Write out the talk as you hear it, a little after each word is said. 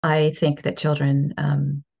I think that children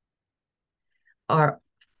are,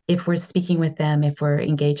 if we're speaking with them, if we're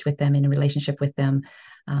engaged with them in a relationship with them,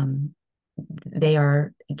 um, they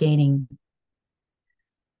are gaining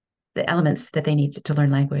the elements that they need to learn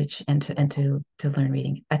language and to learn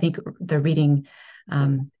reading. I think the reading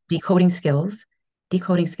decoding skills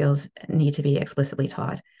need to be explicitly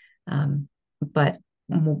taught. But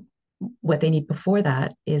what they need before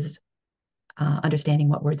that is understanding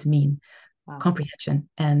what words mean, Wow. comprehension.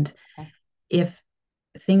 And Okay. if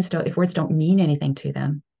if words don't mean anything to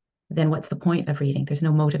them, then what's the point of reading? There's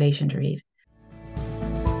no motivation to read.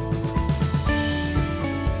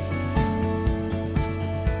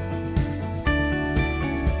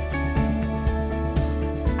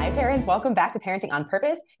 Hi, parents. Welcome back to Parenting on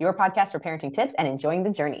Purpose, your podcast for parenting tips and enjoying the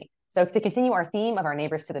journey. So to continue our theme of our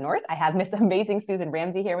neighbors to the north, I have Miss Amazing Susan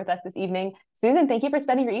Ramsey here with us this evening. Susan, thank you for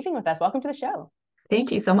spending your evening with us. Welcome to the show.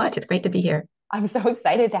 Thank you so much. It's great to be here. I'm so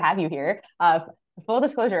excited to have you here. Full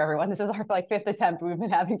disclosure, everyone, this is our fifth attempt. We've been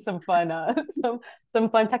having some fun, some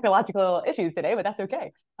fun technological issues today, but that's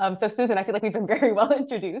okay. So Susan, I feel like we've been very well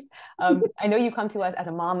introduced. I know you come to us as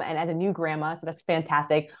a mom and as a new grandma, so that's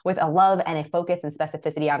fantastic, with a love and a focus and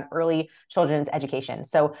specificity on early children's education.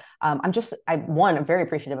 So I'm very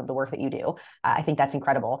appreciative of the work that you do. I think that's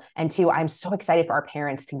incredible. And two, I'm so excited for our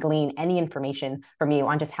parents to glean any information from you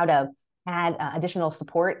on just how to add additional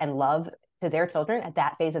support and love to their children at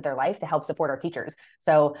that phase of their life to help support our teachers.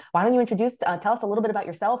 So why don't you tell us a little bit about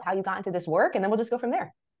yourself, how you got into this work, and then we'll just go from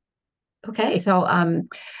there. Okay, so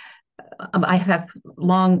I have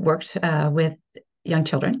long worked with young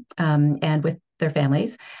children and with their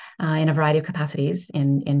families in a variety of capacities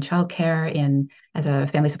in childcare, in as a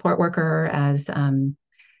family support worker, as an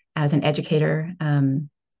educator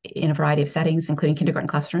in a variety of settings, including kindergarten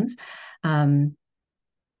classrooms. Um,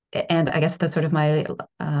 and I guess the sort of my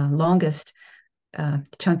longest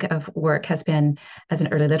chunk of work has been as an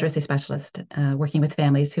early literacy specialist, working with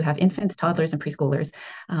families who have infants, toddlers, and preschoolers,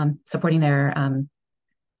 supporting their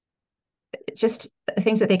just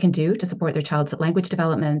things that they can do to support their child's language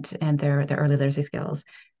development and their early literacy skills.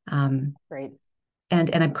 Um, Great. and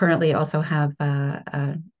I currently also have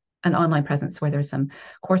an online presence where there's some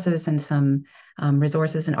courses and some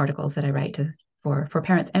resources and articles that I write for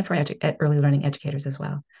parents and for early learning educators as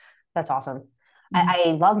well. That's awesome. Mhm.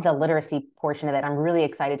 I love the literacy portion of it. I'm really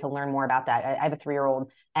excited to learn more about that. I have a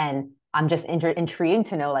 3-year-old, and I'm just intrigued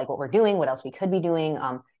to know like what we're doing, what else we could be doing.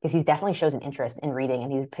 Because he definitely shows an interest in reading,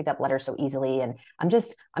 and he's picked up letters so easily. And I'm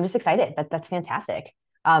just excited. That's fantastic.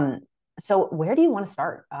 Um, so where do you want to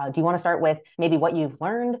start? Do you want to start with maybe what you've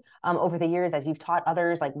learned over the years as you've taught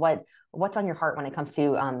others? Like what's on your heart when it comes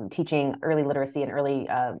to teaching early literacy and early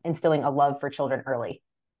instilling a love for children early?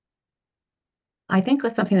 I think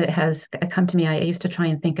was something that has come to me. I used to try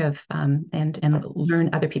and think of and learn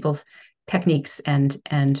other people's techniques and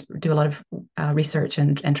do a lot of research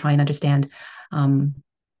and try and understand um,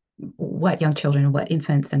 what young children and what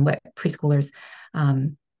infants and what preschoolers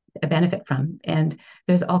um, benefit from. And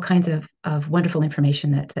there's all kinds of wonderful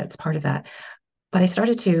information that's part of that. But I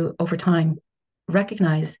started to, over time,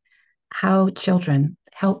 recognize how children,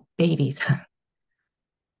 how babies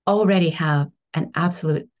already have an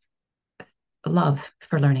absolute love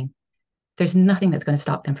for learning. There's nothing that's going to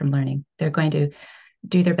stop them from learning. They're going to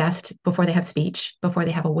do their best before they have speech, before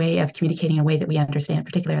they have a way of communicating in a way that we understand,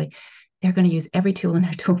 particularly. They're going to use every tool in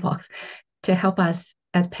their toolbox to help us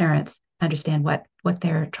as parents understand what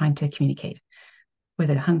they're trying to communicate,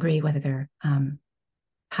 whether they're hungry, whether they're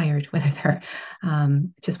tired, whether they're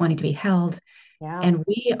just wanting to be held. Yeah. And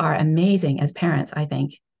we are amazing as parents, I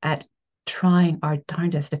think, at trying our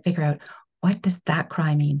darndest to figure out what does that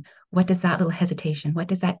cry mean? What does that little hesitation? What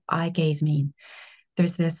does that eye gaze mean?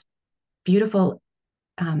 There's this beautiful,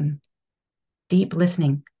 um, deep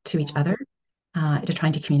listening to each Yeah. other, to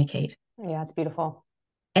trying to communicate. Yeah, it's beautiful.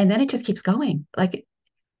 And then it just keeps going. Like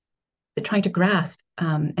they're trying to grasp,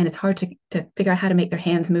 and it's hard to figure out how to make their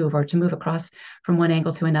hands move or to move across from one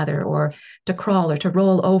angle to another or to crawl or to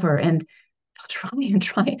roll over. And they'll try and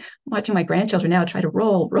try. I'm watching my grandchildren now try to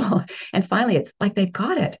roll. And finally it's like they've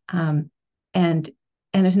got it.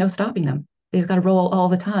 And there's no stopping them. They've got to roll all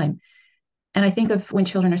the time. And I think of when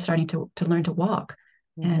children are starting to learn to walk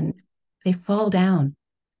Mhm. and they fall down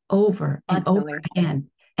over and over Constantly. again.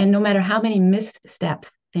 And no matter how many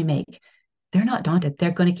missteps they make, they're not daunted.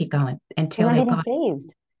 They're going to keep going They're until not they've even got,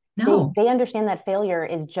 phased. They no. they understand that failure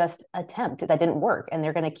is just attempt that didn't work, and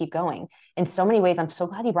they're going to keep going. In so many ways, I'm so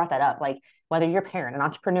glad you brought that up. Like whether you're a parent, an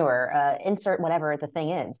entrepreneur, insert whatever the thing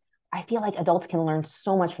is, I feel like adults can learn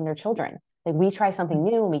so much from their children. Like we try something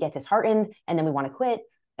new and we get disheartened, and then we want to quit.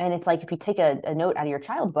 And it's like if you take a note out of your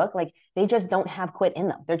child's book, like they just don't have quit in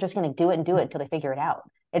them. They're just going to do it and do it until they figure it out.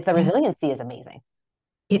 It's the Yeah, resiliency is amazing.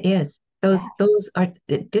 it is. Yeah, Those are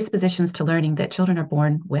dispositions to learning that children are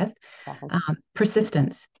born with. awesome.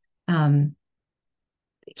 Persistence, um,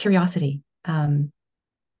 curiosity,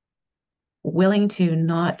 willing to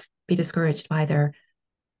not be discouraged by their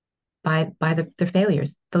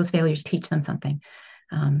failures. Those failures teach them something.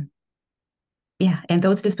 Um, yeah, and um,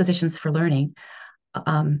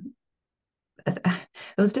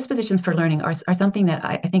 those dispositions for learning are something that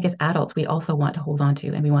I think as adults we also want to hold on to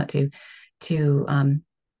and we want to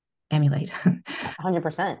emulate.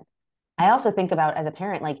 100%. I also think about as a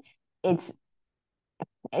parent, like it's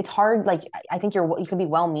it's hard. Like I think you can be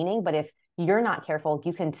well meaning, but if you're not careful,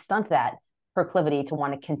 you can stunt that proclivity to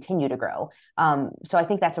want to continue to grow. So I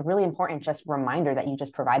think that's a really important just reminder that you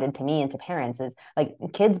just provided to me and to parents is like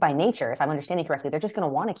kids by nature, if I'm understanding correctly, they're just going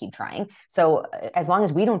to want to keep trying. So as long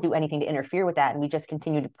as we don't do anything to interfere with that and we just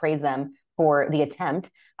continue to praise them for the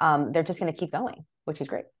attempt, they're just going to keep going, which is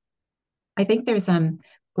great. I think there's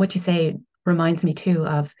what you say reminds me too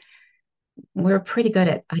of we're pretty good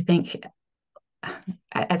at I think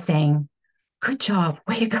at saying good job,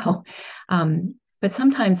 way to go. But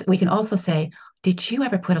sometimes we can also say, did you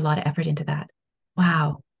ever put a lot of effort into that?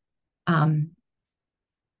 Wow. Um,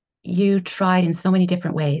 you tried in so many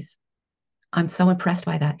different ways. I'm so impressed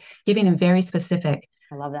by that. Giving them very specific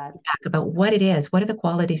I love that. feedback about what it is, what are the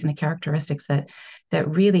qualities and the characteristics that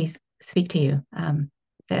really speak to you.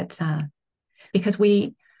 That because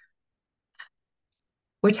we're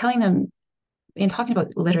telling them in talking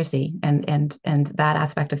about literacy and that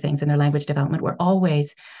aspect of things in their language development, we're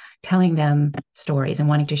always telling them stories and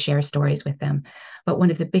wanting to share stories with them. But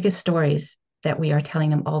one of the biggest stories that we are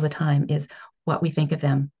telling them all the time is what we think of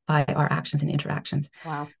them by our actions and interactions.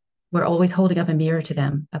 Wow. We're always holding up a mirror to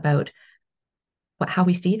them about how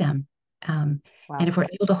we see them. And Wow. if we're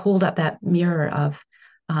able to hold up that mirror of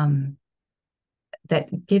um,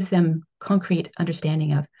 that gives them concrete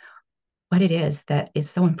understanding of what it is that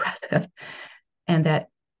is so impressive and that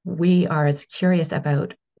we are as curious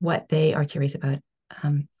about what they are curious about.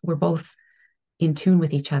 We're both in tune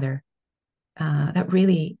with each other. That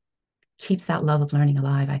really keeps that love of learning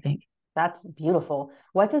alive, I think. That's beautiful.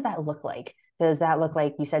 What does that look like? Does that look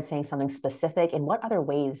like you said saying something specific? In what other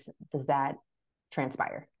ways does that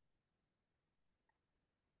transpire?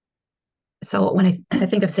 So when I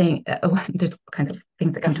think of saying, there's all kinds of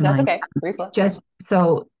things that come to That's mind. okay. Brief look. Just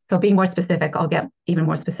so being more specific, I'll get even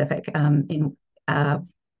more specific. In uh,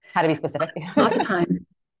 How to be specific. lots of times,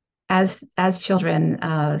 as children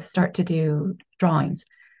start to do drawings,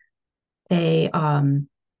 they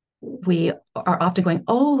we are often going,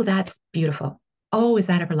 oh, that's beautiful. Oh, is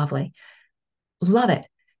that ever lovely? Love it.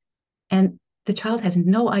 And the child has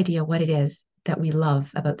no idea what it is that we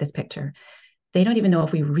love about this picture. They don't even know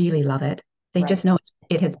if we really love it. They Right. just know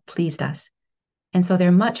it has pleased us. And so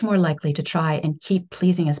they're much more likely to try and keep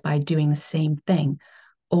pleasing us by doing the same thing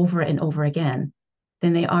over and over again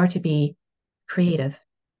than they are to be creative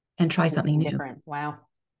and try And something new. different. Wow.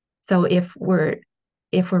 So if we're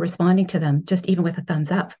responding to them just even with a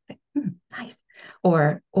thumbs up, like, nice,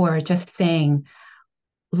 or just saying,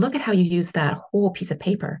 look at how you use that whole piece of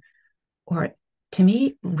paper, or to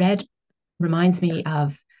me, red reminds me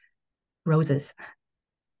of roses,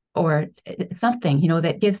 or something,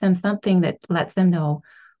 that gives them something that lets them know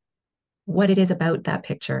what it is about that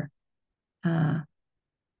picture, uh,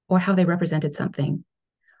 or how they represented something,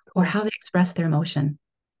 or Cool. how they expressed their emotion.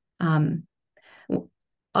 Um,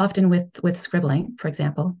 Often with scribbling, for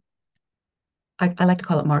example, I like to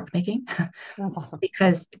call it mark making That's awesome.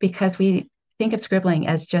 because we think of scribbling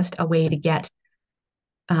as just a way to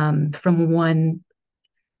from one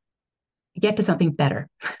get to something better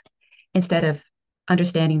instead of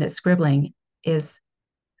understanding that scribbling is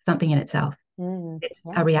something in itself. It's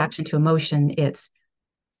a Yeah. reaction to emotion. It's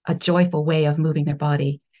a joyful way of moving their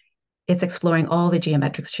body. It's exploring all the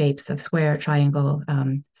geometric shapes of square, triangle,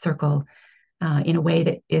 circle in a way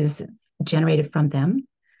that is generated from them.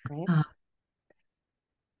 Right. Uh,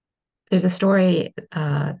 there's a story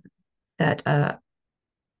that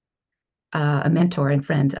a mentor and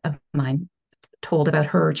friend of mine told about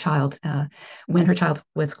her child when her child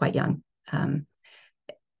was quite young um,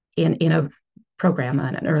 in a program,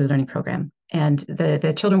 an early learning program. And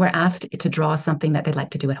the children were asked to draw something that they'd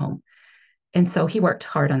like to do at home. And so he worked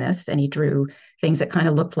hard on this and he drew things that kind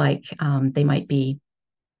of looked like they might be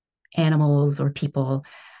animals or people.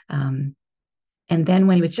 Um, and then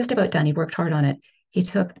when he was just about done, he worked hard on it. He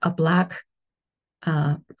took a black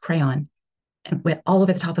crayon and went all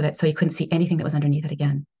over the top of it so he couldn't see anything that was underneath it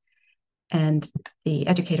again. And the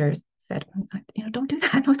educator said, don't do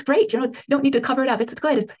that. No, it's great. You don't need to cover it up. It's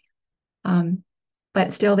good. Um,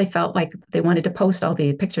 but still, they felt like they wanted to post all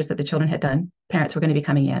the pictures that the children had done. Parents were going to be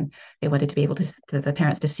coming in. They wanted to be able to the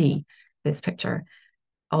parents to see this picture,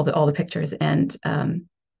 all the pictures, and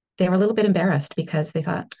they were a little bit embarrassed because they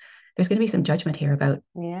thought there's going to be some judgment here about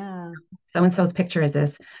Yeah. so and so's picture is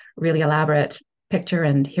this really elaborate picture,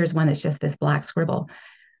 and here's one that's just this black scribble.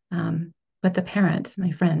 But the parent,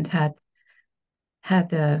 my friend, had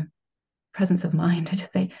the presence of mind to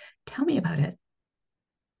just say, "Tell me about it."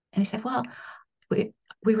 And he said, "Well, we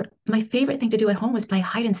we were my favorite thing to do at home was play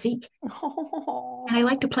hide and seek, and I Oh,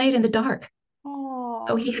 like to play it in the dark." So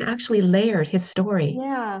oh, he had actually layered his story.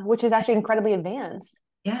 yeah, which is actually incredibly advanced.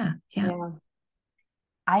 Yeah, yeah. Yeah.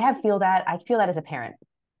 I feel that as a parent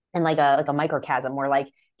and like a microcosm where like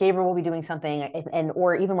Gabriel will be doing something and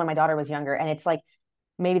or even when my daughter was younger and it's like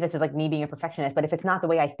maybe this is like me being a perfectionist, but if it's not the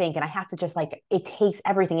way I think and I have to just like it takes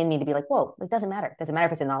everything in me to be like, whoa, it doesn't matter. It doesn't matter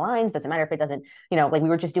if it's in the lines, doesn't matter if it doesn't, like we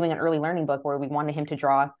were just doing an early learning book where we wanted him to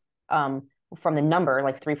draw um from the number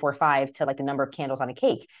like 3 4 5 to like the number of candles on a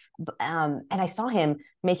cake. And I saw him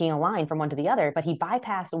making a line from one to the other, but he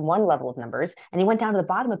bypassed one level of numbers and he went down to the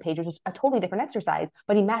bottom of the page, which was a totally different exercise,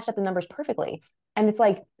 but he matched up the numbers perfectly. And it's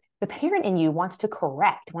like the parent in you wants to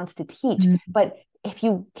correct, wants to teach, Mm-hmm. but if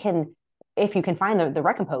you can find the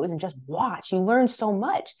recompose and just watch, you learn so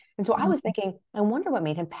much. And so I was thinking, I wonder what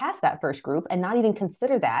made him pass that first group and not even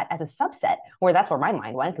consider that as a subset, where that's where my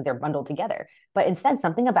mind went because they're bundled together. But instead,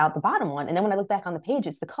 something about the bottom one. And then when I look back on the page,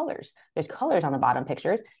 it's the colors. There's colors on the bottom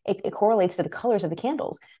pictures. It correlates to the colors of the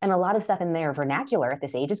candles. And a lot of stuff in their vernacular at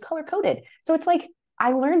this age is color coded. So it's like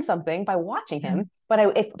I learned something by watching him, but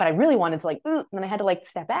I really wanted to like, and then I had to like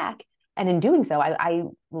step back. And in doing so, I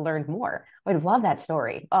learned more. I love that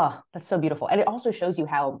story. Oh, that's so beautiful. And it also shows you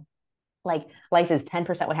how like life is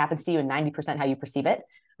 10% what happens to you and 90% how you perceive it,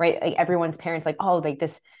 right? Like everyone's parents like, oh, like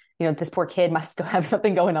this poor kid must go have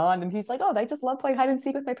something going on. And he's like, oh, I just love playing hide and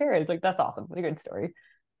seek with my parents. Like, that's awesome. What a good story.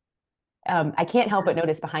 I can't help but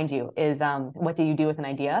notice behind you is what do you do with an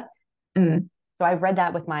idea? Mm. So I read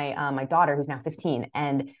that with my daughter who's now 15,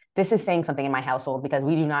 and this is saying something in my household because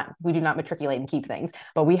we do not matriculate and keep things,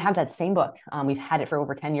 but we have that same book. We've had it for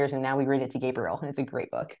over 10 years, and now we read it to Gabriel, and it's a great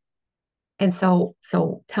book. And so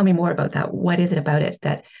tell me more about that. What is it about it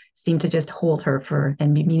that seemed to just hold her for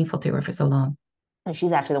and be meaningful to her for so long? And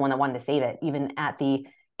she's actually the one that wanted to save it, even at the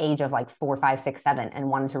age of like 4 5 6 7, and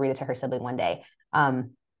wanted to read it to her sibling one day.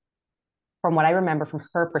 From what I remember from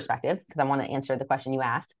her perspective, because I want to answer the question you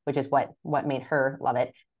asked, which is what made her love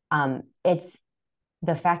it. It's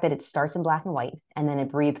the fact that it starts in black and white and then it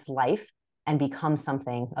breathes life and becomes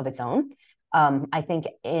something of its own. I think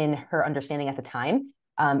in her understanding at the time,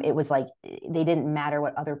 it was like they didn't matter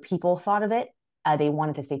what other people thought of it. They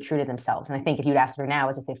wanted to stay true to themselves. And I think if you'd asked her now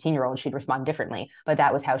as a 15-year-old, she'd respond differently. But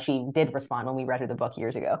that was how she did respond when we read her the book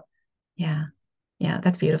years ago. Yeah. Yeah,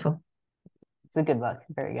 that's beautiful. It's a good book.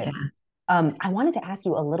 Very Yeah. good. I wanted to ask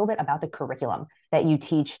you a little bit about the curriculum that you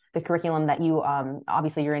teach, the curriculum that you,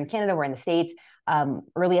 obviously you're in Canada, we're in the States,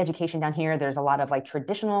 early education down here. There's a lot of like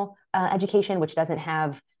traditional education, which doesn't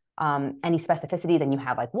have any specificity than you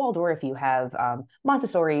have like Waldorf, you have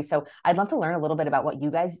Montessori. So I'd love to learn a little bit about what you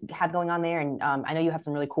guys have going on there. And I know you have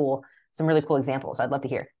some really cool examples. I'd love to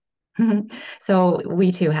hear. So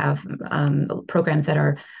we too have programs that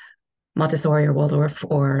are Montessori or Waldorf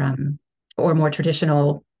or more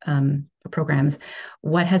traditional programs.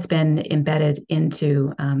 What has been embedded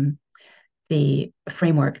into the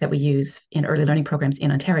framework that we use in early learning programs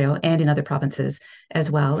in Ontario and in other provinces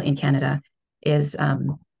as well in Canada is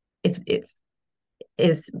it's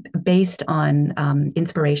is based on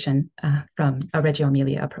inspiration from a Reggio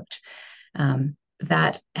Emilia approach.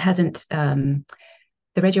 That hasn't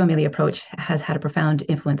The Reggio Emilia approach has had a profound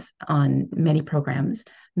influence on many programs,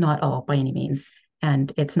 not all by any means.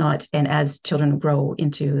 And it's not, and as children grow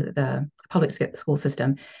into the public school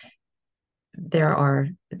system, there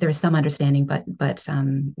is some understanding, but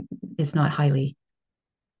it's not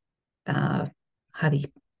uh,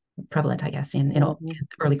 highly prevalent, I guess, in Mm-hmm.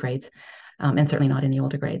 early grades, and certainly not in the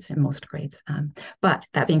older grades, in most grades. But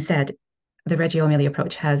that being said, the Reggio Emilia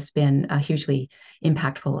approach has been hugely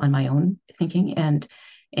impactful on my own thinking and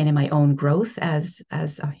in my own growth as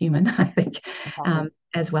a human, I think, That's awesome.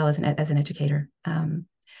 as well as an educator.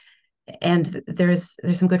 And there's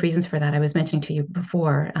some good reasons for that. I was mentioning to you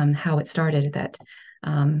before how it started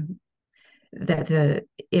um, that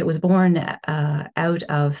it was born out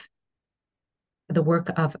of the work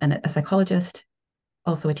of a psychologist,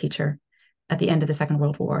 also a teacher, at the end of the Second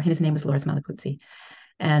World War. His name was Loris Malaguzzi.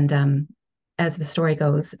 And as the story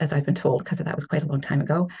goes, as I've been told, because that was quite a long time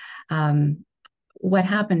ago, what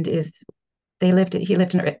happened is he lived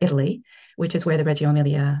in Italy, which is where the Reggio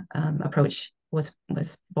Emilia approach was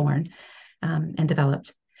born and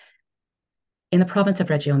developed. In the province of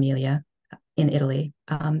Reggio Emilia in Italy,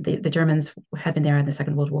 the Germans had been there in the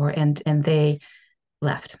Second World War, and they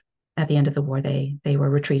left at the end of the war. They were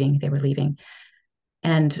retreating, they were leaving,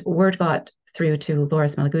 and word got through to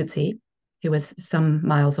Loris Malaguzzi, who was some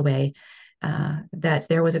miles away, that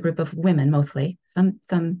there was a group of women, mostly some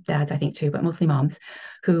dads, I think too, but mostly moms,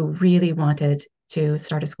 who really wanted to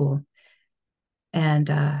start a school, and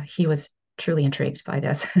he was truly intrigued by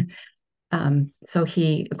this. So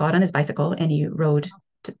he got on his bicycle and he rode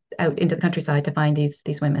out into the countryside to find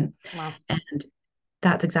these women, Wow. and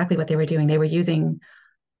that's exactly what they were doing. They were using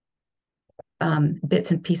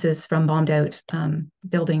bits and pieces from bombed out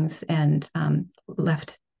buildings and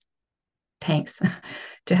left tanks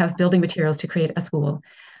to have building materials to create a school.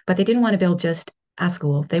 But they didn't want to build just a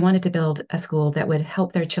school. They wanted to build a school that would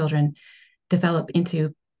help their children develop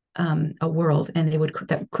into a world, and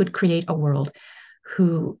that could create a world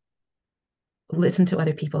who listen to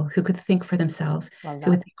other people, who could think for themselves, Love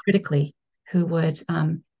who would that. think critically, who would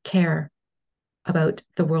care about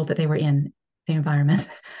the world that they were in, the environment.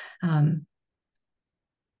 Um,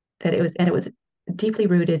 it was deeply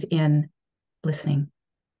rooted in listening,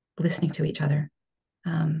 listening to each other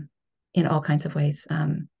in all kinds of ways.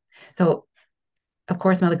 So of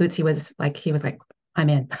course Malaguzzi he was like, I'm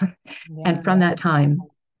in. Yeah. And from that time,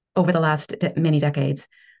 over the last many decades,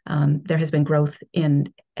 there has been growth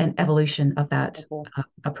in an evolution of that So cool.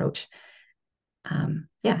 approach.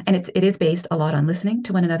 Yeah, and it is based a lot on listening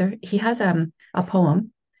to one another. He has a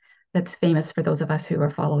poem that's famous for those of us who are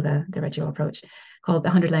follow the Reggio approach, called "The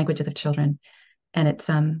Hundred Languages of Children," and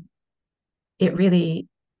it really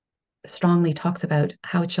strongly talks about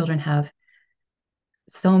how children have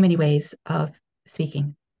so many ways of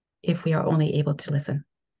speaking if we are only able to listen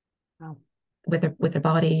Wow. with their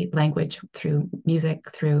body language, through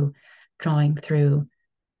music, through drawing, through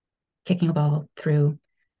kicking a ball, through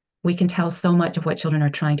we can tell so much of what children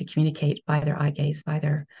are trying to communicate by their eye gaze, by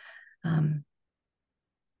their um,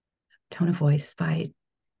 tone of voice,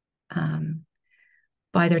 um,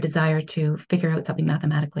 by their desire to figure out something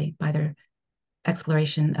mathematically, by their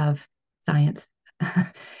exploration of science, of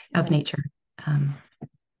Yeah. nature. Um,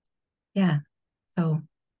 yeah. So,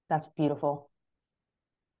 That's beautiful.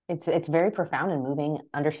 It's very profound and moving,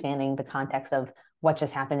 understanding the context of what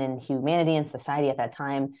just happened in humanity and society at that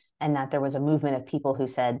time, and that there was a movement of people who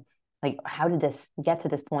said, like, how did this get to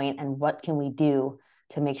this point, and what can we do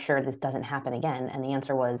to make sure this doesn't happen again? And the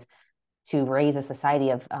answer was to raise a society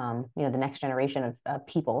of the next generation of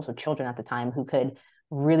people, so children at the time, who could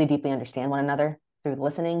really deeply understand one another through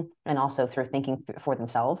listening and also through thinking for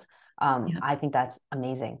themselves. yeah. I think that's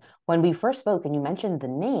amazing. When we first spoke and you mentioned the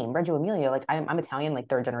name Reggio Emilia, like I'm Italian, like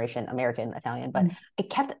third generation American Italian, but Mm. it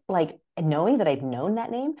kept like knowing that I'd known that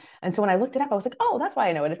name. And so when I looked it up, I was like, oh, that's why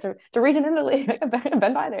I know it. It's a region in Italy. I've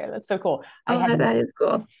been by there. That's so cool. I Oh, had that is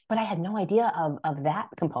cool. but I had no idea of that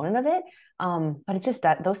component of it. But it's just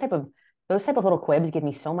that those type of little quibs give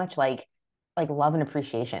me so much like love and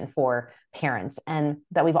appreciation for parents, and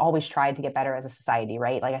that we've always tried to get better as a society,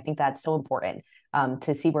 right? Like I think that's so important,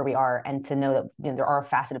 to see where we are and to know that there are a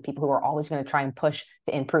facet of people who are always going to try and push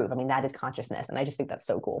to improve. I mean, that is consciousness, and I just think that's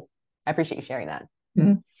so cool. I appreciate you sharing that.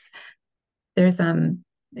 Mhm. There's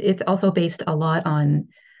it's also based a lot on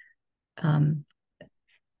um,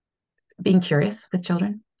 being curious with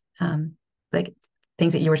children, like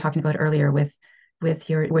things that you were talking about earlier with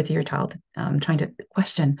your child, trying to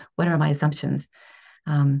question what are my assumptions.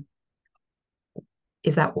 Um,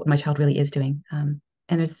 is that what my child really is doing? And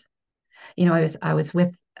I was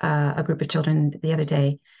with a group of children the other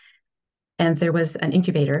day, and there was an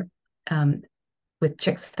incubator um, with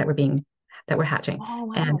chicks that were hatching,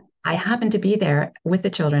 Oh and wow. I happened to be there with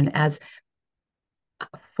the children as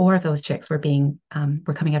four of those chicks were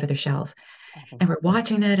coming out of their shells, That's awesome. and we're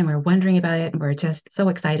watching it and we're wondering about it and we're just so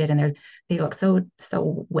excited, and they look so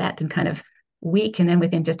wet and kind of weak, and then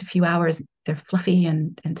within just a few hours they're fluffy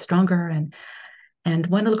and stronger, and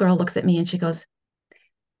one little girl looks at me and she goes,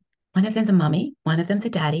 one of them's a mommy, one of them's a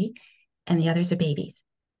daddy, and the others are babies.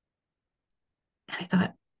 And I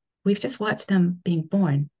thought, we've just watched them being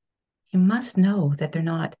born. You must know that they're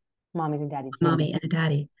not Mommies and daddies. a mommy and a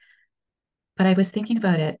daddy. But I was thinking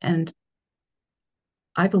about it, and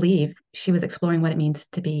I believe she was exploring what it means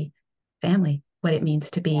to be family, what it means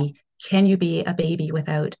to Yeah. be, can you be a baby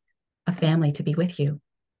without a family to be with you?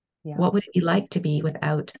 Yeah. What would it be like to be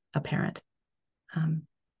without a parent? Um,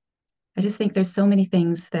 I just think there's so many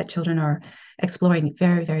things that children are exploring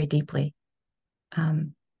very, very deeply.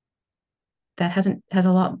 Um, that has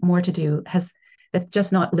a lot more to do, has It's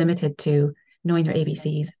just not limited to knowing their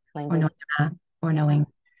ABCs or Language. knowing math or Yeah. knowing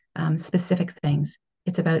specific things.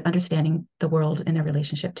 It's about understanding the world and their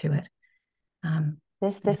relationship to it.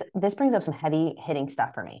 This Yeah. this this brings up some heavy hitting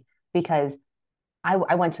stuff for me because I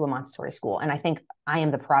went to a Montessori school, and I think I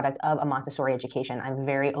am the product of a Montessori education. I'm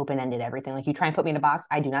very open ended. Everything, like, you try and put me in a box,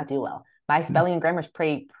 I do not do well. My spelling and grammar is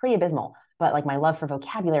pretty abysmal, but like my love for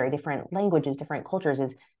vocabulary, different languages, different cultures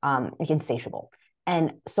is like insatiable.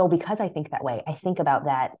 And so because I think that way, I think about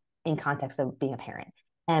that in context of being a parent.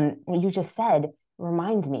 And what you just said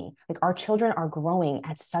reminds me, like, our children are growing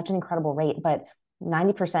at such an incredible rate, but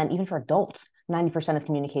 90%, even for adults, 90% of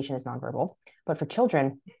communication is nonverbal. But for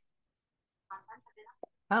children,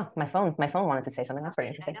 oh, my phone wanted to say something. That's very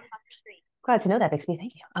interesting. Glad to know that, Bixby.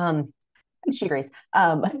 Thank you. She agrees.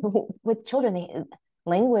 With children,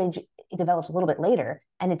 language develops a little bit later,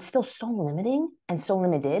 and it's still so limiting and so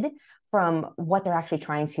limited from what they're actually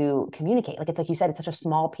trying to communicate. Like, it's like you said, it's such a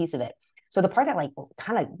small piece of it. So the part that, like,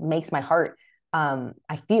 kind of makes my heart,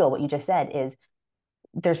 I feel what you just said is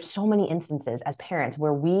there's so many instances as parents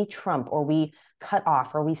where we trump or we cut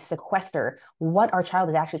off or we sequester what our child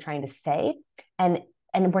is actually trying to say,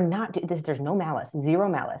 and we're not this. There's no malice, zero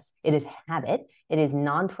malice. It is habit. It is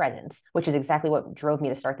non-presence, which is exactly what drove me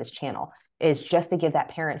to start this channel, is just to give that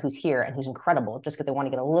parent who's here and who's incredible, just because they want to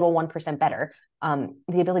get a little 1% better,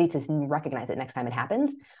 the ability to recognize it next time it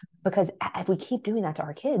happens. Because if we keep doing that to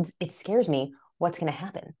our kids, it scares me what's going to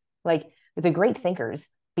happen. Like, the great thinkers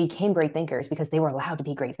became great thinkers because they were allowed to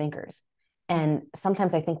be great thinkers. And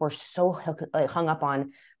sometimes I think we're so hung up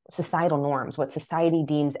on societal norms, what society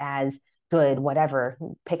deems as good, whatever,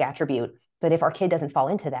 pick attribute. But if our kid doesn't fall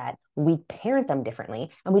into that, we parent them differently,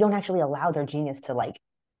 and we don't actually allow their genius to, like,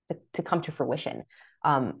 to come to fruition. So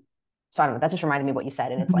I don't know. That just reminded me of what you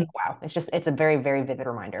said, and it's Mhm. like, wow, it's a very, very vivid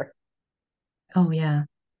reminder. Oh yeah,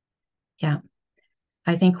 yeah.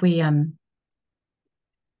 I think we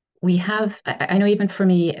have. I know even for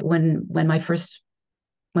me, when my first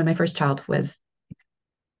child was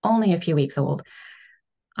only a few weeks old,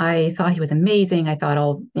 I thought he was amazing. I thought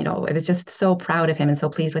I was just so proud of him and so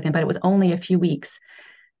pleased with him. But it was only a few weeks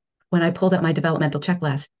when I pulled up my developmental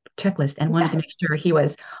checklist and wanted to make Yes. sure he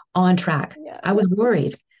was on track. I Yes. was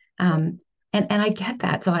worried. And I get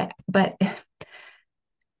that. But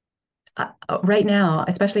right now,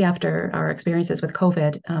 especially after our experiences with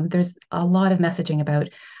COVID, there's a lot of messaging about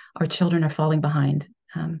our children are falling behind.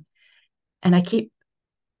 And I keep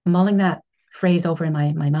mulling that phrase over in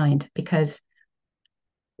my mind because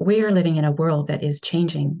we are living in a world that is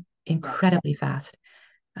changing Yeah. incredibly fast.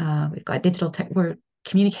 We've got digital tech. We're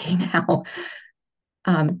communicating now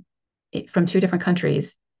from two different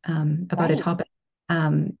countries about a Right. topic.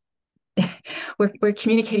 Um, we're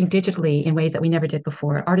communicating digitally in ways that we never did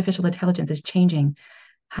before. Artificial intelligence is changing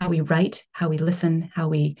how we write, how we listen, how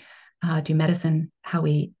we do medicine, how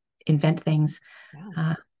we invent things. Yeah.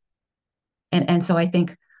 Uh, and so I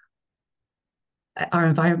think our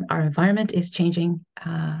environment is changing.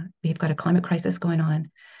 We've got a climate crisis going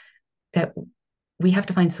on that we have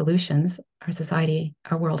to find solutions. Our society,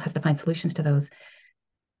 our world has to find solutions to those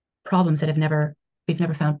problems that we've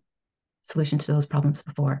never found solutions to those problems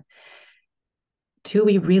before. Do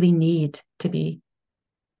we really need to be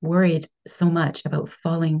worried so much about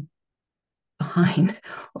falling behind,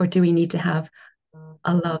 or do we need to have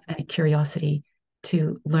a love and a curiosity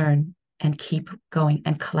to learn and keep going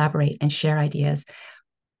and collaborate and share ideas,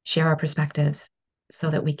 share our perspectives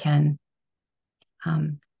so that we can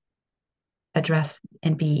um, address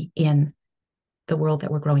and be in the world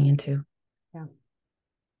that we're growing into? Yeah.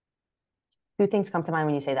 Two things come to mind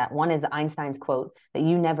when you say that. One is the Einstein's quote that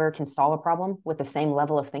you never can solve a problem with the same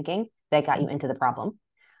level of thinking that got you into the problem.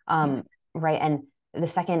 Right. Right. And the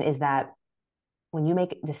second is that when you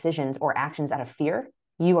make decisions or actions out of fear,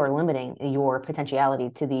 you are limiting your potentiality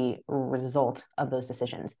to the result of those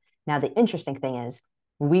decisions. Now, the interesting thing is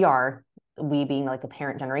we being like the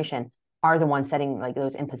parent generation, are the ones setting like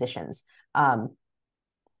those impositions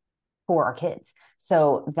for our kids.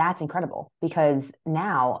 So that's incredible because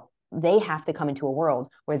now they have to come into a world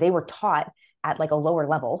where they were taught at like a lower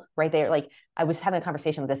level, right? They're like, I was having a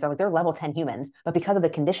conversation with this. They're like, they're level 10 humans, but because of the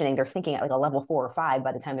conditioning, they're thinking at like a level 4 or 5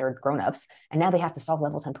 by the time they're grown-ups. And now they have to solve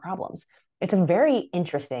level 10 problems. It's a very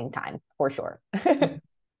interesting time for sure.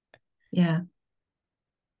 Yeah,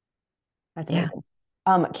 That's yeah.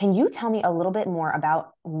 amazing. Can you tell me a little bit more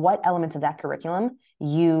about what elements of that curriculum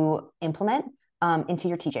you implement into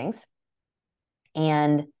your teachings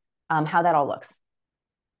and how that all looks?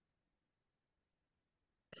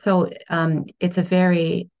 So it's a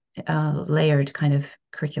very layered kind of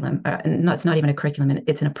curriculum. No, it's not even a curriculum,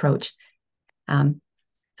 it's an approach. So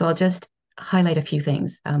I'll just highlight a few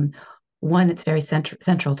things. One, it's very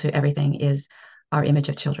central to everything is our image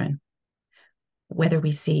of children, whether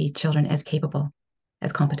we see children as capable,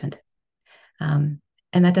 as competent. Um,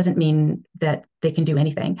 and that doesn't mean that they can do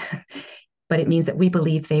anything, but it means that we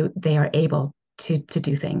believe they are able to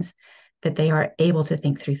do things, that they are able to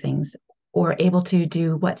think through things, or able to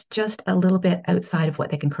do what's just a little bit outside of what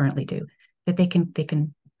they can currently do, that they can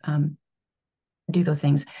do those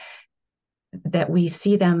things, that we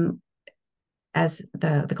see them as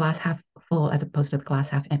the glass half full as opposed to the glass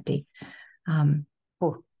half empty. Um,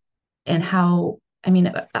 Ooh, and how, I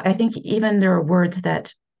mean, I think even there are words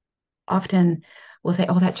that often will say,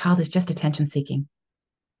 oh, that child is just attention seeking.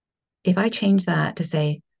 If I change that to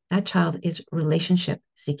say that child is relationship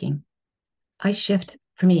seeking,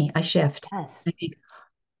 for me, I shift. yes, I think,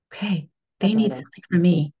 okay, they need fascinating. something from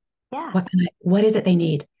me. Yeah. What is it they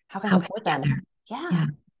need? How can I How can support we get them? there? Yeah. Yeah,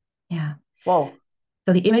 yeah. Whoa.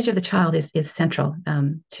 So the image of the child is central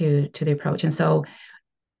to the approach. And so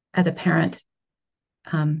as a parent,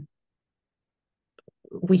 um,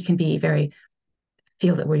 we can be very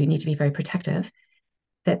feel that we need to be very protective,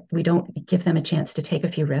 that we don't give them a chance to take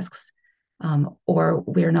a few risks, or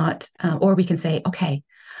we're not, or we can say, okay,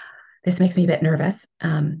 this makes me a bit nervous,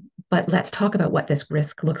 but let's talk about what this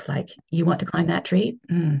risk looks like. You want to climb that tree?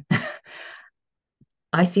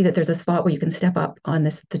 I see that there's a spot where you can step up on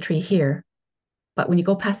the tree here, but when you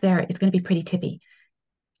go past there, it's going to be pretty tippy.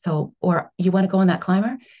 So, or you want to go on that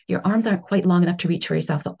climber, your arms aren't quite long enough to reach for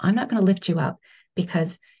yourself. So I'm not going to lift you up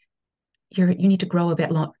because you need to grow a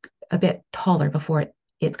bit taller before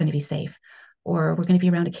it's going to be safe. Or we're going to be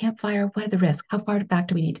around a campfire. What are the risks? How far back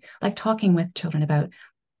do we need? Like talking with children about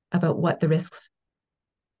what the risks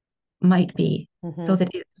might be, so Mm-hmm. that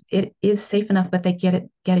it is safe enough, but they get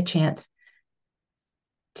a chance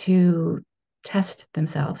to test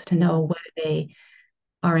themselves, to know whether they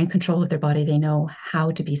are in control of their body. They know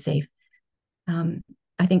how to be safe. Um,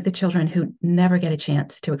 I think the children who never get a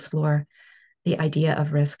chance to explore the idea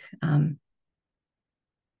of risk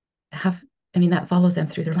have, I mean, that follows them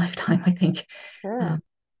through their lifetime, I think. Sure. Um,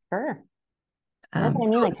 Sure. And that's what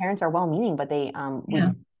I mean. so, Like parents are well-meaning, but they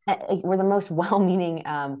yeah. we're the most well-meaning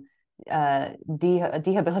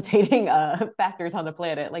debilitating factors on the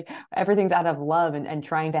planet. Like everything's out of love and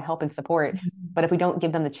trying to help and support. But if we don't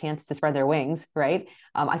give them the chance to spread their wings, right?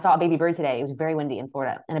 I saw a baby bird today. It was very windy in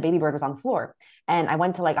Florida, and a baby bird was on the floor. And I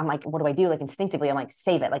went to I'm like, what do I do? Like instinctively, I'm like,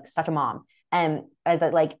 save it, like such a mom. And as I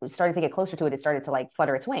like started to get closer to it, it started to like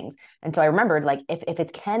flutter its wings. And so I remembered like if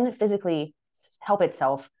it can physically help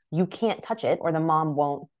itself, you can't touch it or the mom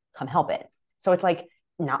won't come help it. So it's like,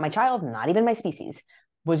 not my child, not even my species,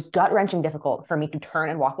 was gut wrenching difficult for me to turn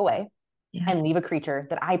and walk away Yeah. and leave a creature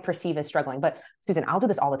that I perceive as struggling. But Susan, I'll do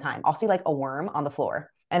this all the time. I'll see like a worm on the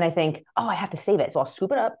floor and I think, oh, I have to save it. So I'll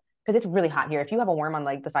swoop it up because it's really hot here. If you have a worm on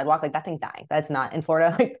like the sidewalk, like that thing's dying. That's not in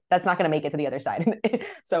Florida. Like that's not going to make it to the other side.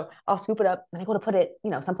 So I'll scoop it up and I go to put it,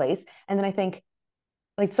 someplace. And then I think,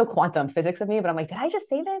 like so quantum physics of me, but I'm like, did I just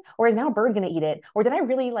save it? Or is now a bird going to eat it? Or did I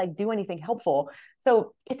really like do anything helpful?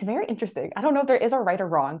 So it's very interesting. I don't know if there is a right or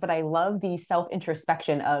wrong, but I love the self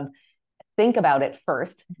introspection of think about it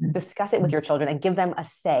first, discuss it with your children, and give them a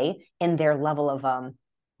say in their level of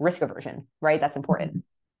risk aversion. Right? That's important.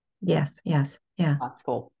 Yes, yes, yeah. Oh, that's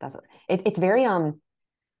cool. It's very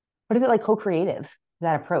what is it like co-creative,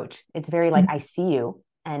 that approach? It's very like I see you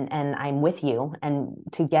and I'm with you and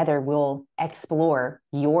together we'll explore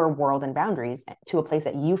your world and boundaries to a place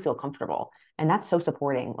that you feel comfortable. And that's so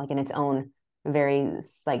supporting, like in its own very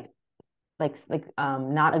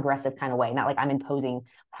not aggressive kind of way. Not like I'm imposing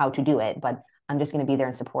how to do it, but I'm just going to be there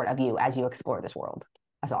in support of you as you explore this world.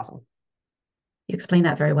 That's awesome. You explain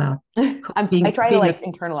that very well. I try to Being like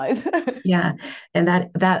internalize. Yeah, and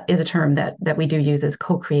that is a term that we do use as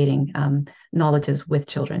co-creating knowledges with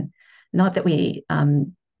children. Not that we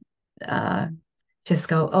uh, just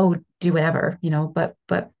go, oh, do whatever,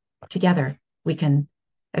 but together we can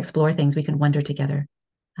explore things, we can wonder together,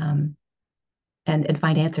 um, and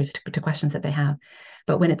find answers to questions that they have.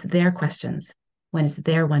 But when it's their questions, when it's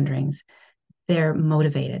their wonderings, they're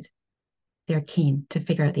motivated, they're keen to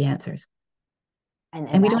figure out the answers. And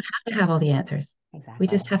and we that don't have to have all the answers. We exactly.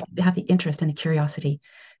 just have to have the interest and the curiosity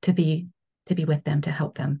to be with them, to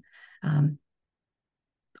help them um,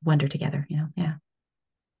 wonder together. Yeah.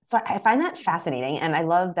 So I find that fascinating, and I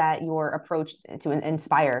love that your approach to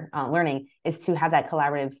inspire learning is to have that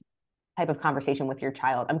collaborative type of conversation with your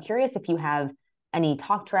child. I'm curious if you have any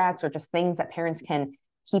talk tracks or just things that parents can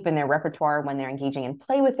keep in their repertoire when they're engaging in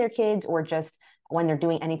play with their kids, or just when they're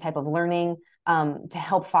doing any type of learning to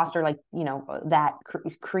help foster, like that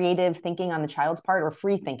creative thinking on the child's part, or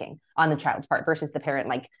free thinking on the child's part, versus the parent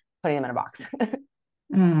like putting them in a box.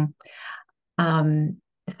 Mm. Um,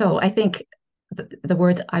 so I think the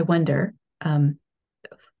words I wonder um,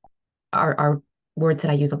 are words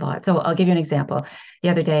that I use a lot. So I'll give you an example. The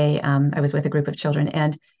other day, I was with a group of children,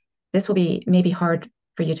 and this will be maybe hard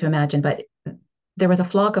for you to imagine, but there was a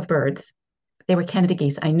flock of birds. They were Canada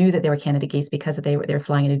geese. I knew that they were Canada geese because they were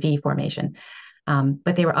flying in a V formation.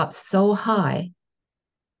 But they were up so high,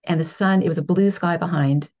 and the sun, it was a blue sky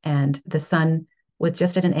behind, and the sun was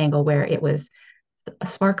just at an angle where it was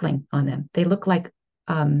sparkling on them.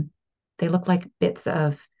 Um, they look like bits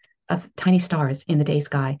of tiny stars in the day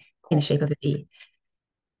sky in the Cool. shape of a V.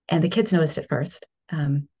 And the kids noticed it first.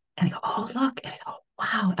 And they go, "Oh, look." And I said, "Oh,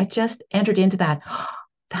 wow." I just entered into that. "Oh,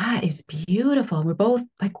 that is beautiful." And we're both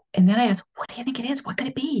like, and then I asked, "What do you think it is? What could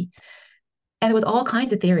it be?" And there was all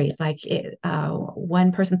kinds of theories.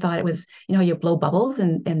 One person thought it was, you blow bubbles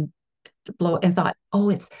and blow and thought, "Oh,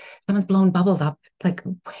 it's someone's blown bubbles up, like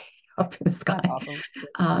way up in the That's sky." awesome.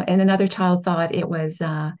 And another child thought it was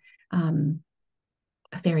a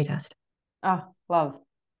fairy dust. Oh, love.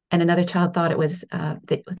 And another child thought it was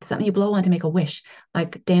something you blow on to make a wish,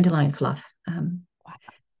 like dandelion fluff.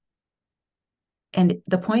 And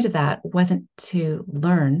the point of that wasn't to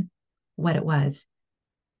learn what it was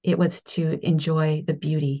to enjoy the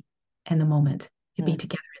beauty and the moment, to be Mm,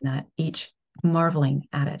 together in that, each marveling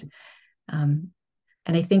at it. Um,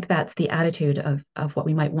 and I think that's the attitude of what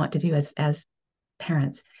we might want to do as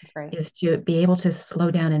parents, that's great. is to be able to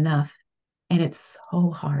slow down enough. And it's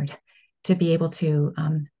so hard to be able to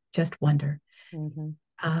just wonder. Mm-hmm.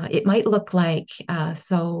 It might look like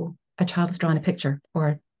so a child has drawn a picture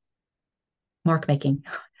or mark making.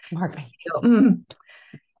 Mark me. So,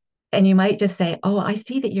 and you might just say, "Oh, I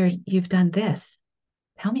see that you've done this.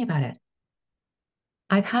 Tell me about it."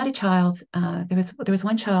 I've had a child. There was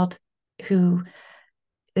one child who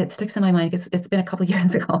it sticks in my mind because it's been a couple of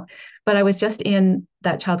years ago, but I was just in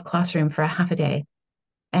that child's classroom for a half a day,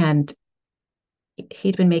 and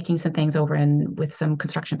he'd been making some things over and with some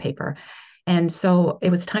construction paper. And so it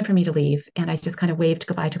was time for me to leave. And I just kind of waved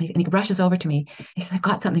goodbye to him. And he rushes over to me. He said, "I've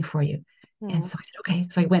got something for you." And Mm. so I said, "Okay."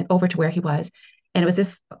 So I went over to where he was. And it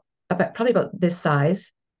was probably about this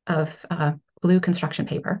size of blue construction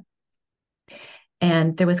paper.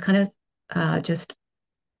 And there was kind of just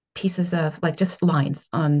pieces of like just lines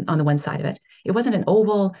on the one side of it. It wasn't an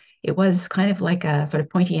oval. It was kind of like a sort of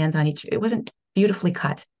pointy ends on each. It wasn't beautifully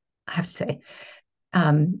cut, I have to say.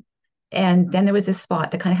 Um, and then there was this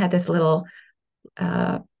spot that kind of had this little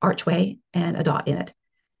archway and a dot in it.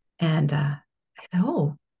 And I said,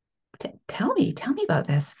 "Oh, tell me about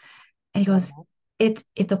this." And he Love goes, that.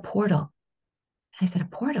 "It's a portal." And I said, "A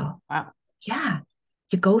portal?" Wow. "Yeah.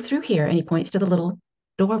 You go through here." And he points to the little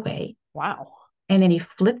doorway. Wow. And then he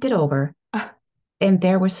flipped it over, and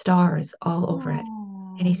there were stars all over it.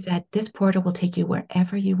 And he Oh. said, "This portal will take you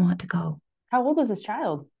wherever you want to go." How old was this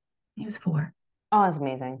child? He was 4. Oh, that's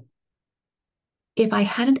amazing. If I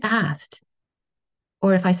hadn't asked,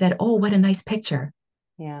 or if I said, "Oh, what a nice picture,"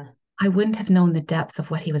 Yeah, I wouldn't have known the depth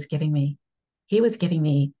of what he was giving me. He was giving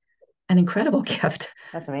me an incredible gift.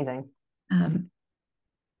 that's amazing. Um,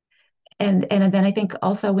 and then I think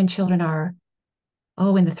also when children are,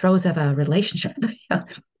 in the throes of a relationship,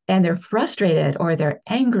 and they're frustrated or they're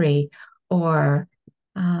angry, or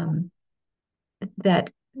um,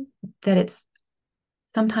 that it's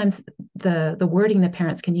sometimes the wording that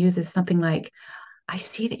parents can use is something like, "I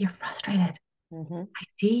see that you're frustrated. Mm-hmm. I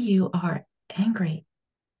see you are angry.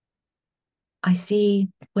 I see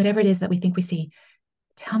whatever it is that we think we see.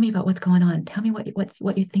 Tell me about what's going on. Tell me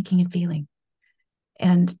what you're thinking and feeling."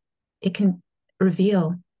 And it can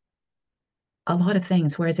reveal a lot of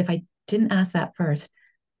things. Whereas if I didn't ask that first,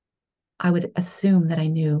 I would assume that I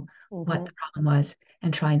knew what Mm-hmm. the problem was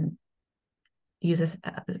and try and use this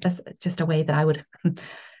as just a way that I would,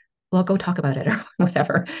 well, go talk about it or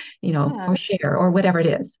whatever, Yeah. or share or whatever it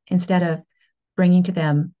is, instead of bringing to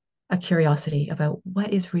them a curiosity about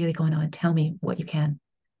what is really going on. Tell me what you can.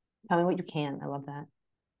 Tell me what you can. I love that.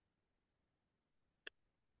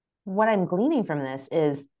 What I'm gleaning from this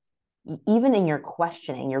is even in your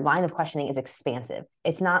questioning, your line of questioning is expansive.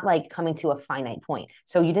 It's not like coming to a finite point.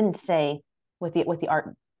 So you didn't say with the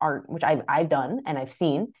art which I've done and I've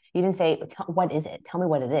seen, you didn't say what is it? Tell me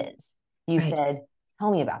what it is. You Right. said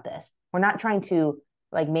tell me about this. We're not trying to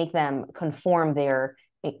like make them conform their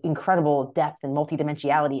incredible depth and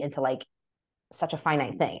multidimensionality into like such a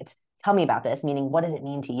finite thing. It's tell me about this, meaning what does it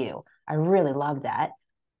mean to you? I really love that.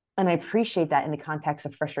 And I appreciate that in the context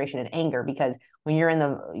of frustration and anger, because when you're in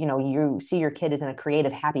the, you see your kid is in a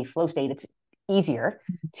creative, happy flow state, it's easier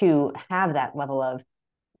to have that level of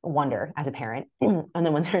wonder as a parent. And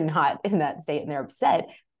then when they're not in that state and they're upset,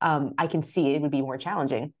 I can see it would be more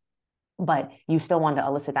challenging, but you still want to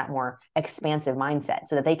elicit that more expansive mindset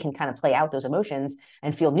so that they can kind of play out those emotions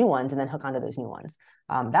and feel new ones and then hook onto those new ones.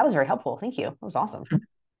 That was very helpful. Thank you. That was awesome.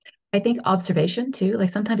 I think observation too,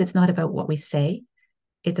 like sometimes it's not about what we say,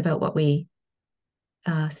 it's about what we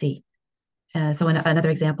see. Another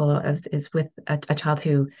example is with a child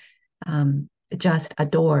who just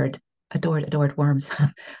adored worms,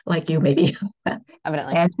 like you maybe.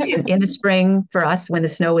 Evidently. And in the spring for us, when the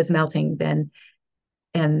snow is melting, and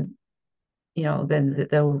then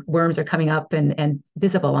the worms are coming up and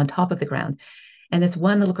visible on top of the ground. And this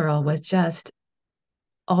one little girl was just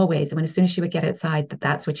always, when as soon as she would get outside,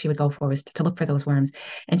 that's what she would go for, was to look for those worms.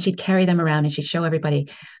 And she'd carry them around and she'd show everybody.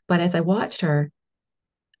 But as I watched her,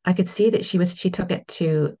 I could see that she took it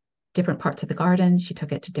to different parts of the garden. She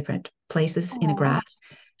took it to different places in the Oh, grass.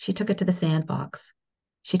 She took it to the sandbox.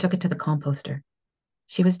 She took it to the composter.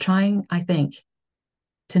 She was trying, I think,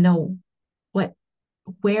 to know what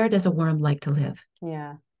where does a worm like to live?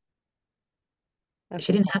 yeah. That's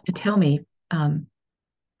She so didn't have cool. to tell me.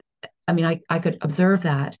 I mean, I could observe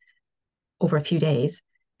that over a few days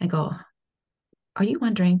and go, are you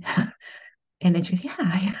wondering? And then she goes,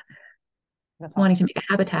 yeah, That's wanting awesome. to make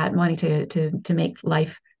a habitat, wanting to make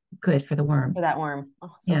life good for the worm. For that worm.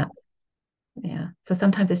 Oh, so Yeah, cool. yeah. So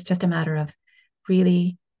sometimes it's just a matter of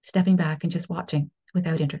really stepping back and just watching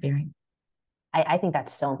without interfering. I think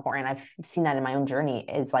that's so important. I've seen that in my own journey.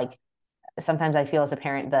 Is like sometimes I feel as a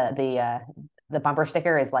parent the bumper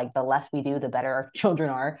sticker is like the less we do, the better our children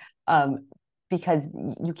are, because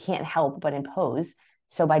you can't help but impose.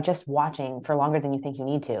 So by just watching for longer than you think you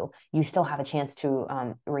need to, you still have a chance to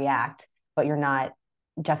react, but you're not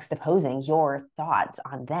juxtaposing your thoughts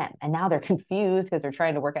on them. And now they're confused because they're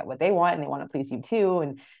trying to work out what they want and they want to please you too.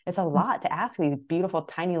 And it's a lot to ask these beautiful,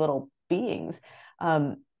 tiny little beings.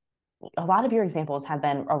 Um, a lot of your examples have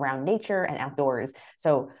been around nature and outdoors.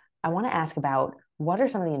 So I want to ask about what are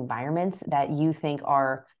some of the environments that you think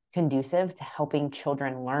are conducive to helping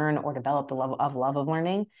children learn or develop the love of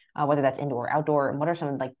learning, whether that's indoor or outdoor, and what are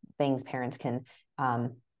some like things parents can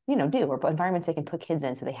do, or environments they can put kids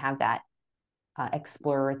in so they have that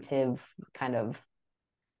explorative kind of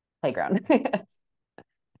playground. Yes.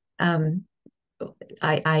 Um,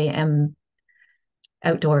 I am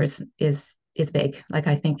outdoors is big. Like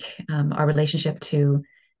I think our relationship to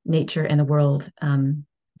nature and the world,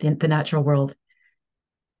 the natural world,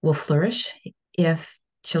 will flourish if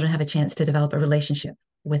children have a chance to develop a relationship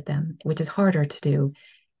with them, which is harder to do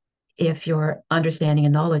if your understanding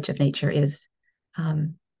and knowledge of nature is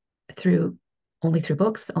um, through only through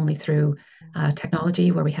books, only through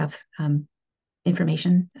technology, where we have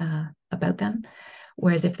information about them.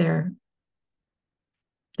 Whereas if they're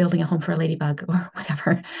building a home for a ladybug or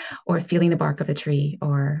whatever, or feeling the bark of a tree,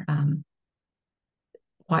 or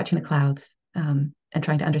watching the clouds and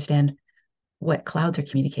trying to understand what clouds are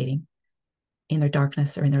communicating in their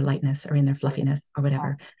darkness or in their lightness or in their fluffiness or Oh,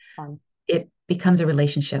 whatever, fun. it becomes a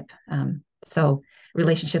relationship. So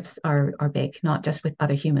relationships are big, not just with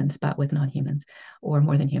other humans, but with non-humans or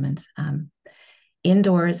more than humans.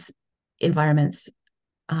 Indoors environments,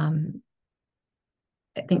 um,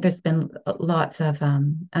 I think there's been lots of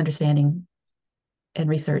understanding and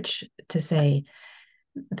research to say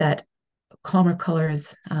that calmer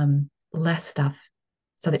colors, less stuff,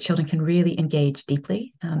 so that children can really engage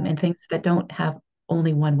deeply in Yes. things that don't have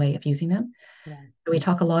only one way of using them. Yeah. We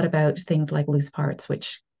talk a lot about things like loose parts,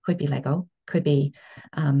 which could be Lego, could be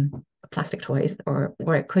plastic toys, or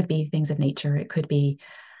it could be things of nature. It could be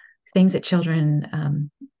things that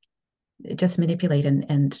children just manipulate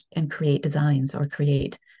and create designs or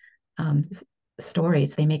create um,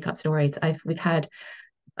 stories. They make up stories. I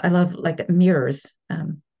love like mirrors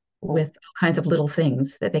Cool. with all kinds of little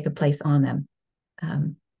things that they could place on them,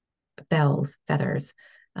 um, bells, feathers,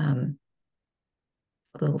 um,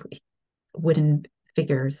 little wooden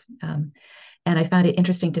figures. And I found it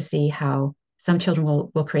interesting to see how some children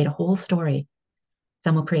will create a whole story.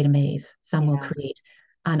 Some will create a maze. Some will Yeah. create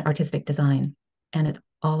an artistic design, and it's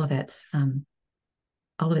all of it's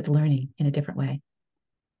learning in a different way.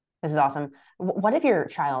 This is awesome. What if your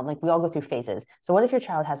child, like we all go through phases. So what if your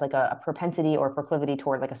child has like a propensity or proclivity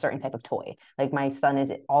toward like a certain type of toy? Like my son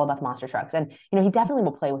is all about the monster trucks. And he definitely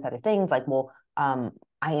will play with other things. Like, well, I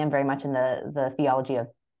am very much in the theology of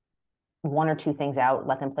one or two things out,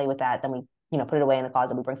 let them play with that, then we, put it away in the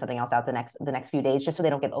closet, we bring something else out the next few days, just so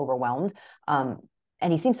they don't get overwhelmed. And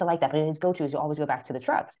he seems to like that, but his go-to is you always go back to the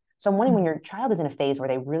trucks. So I'm wondering, when your child is in a phase where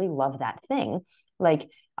they really love that thing, like,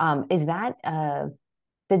 is that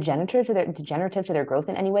degenerative to their growth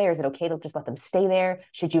in any way, or is it okay to just let them stay there?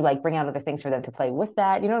 Should you like bring out other things for them to play with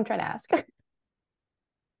that? You know what I'm trying to ask?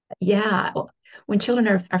 Yeah, when children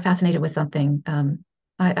are fascinated with something,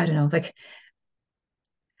 I don't know, like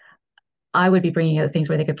I would be bringing out things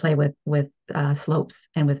where they could play with slopes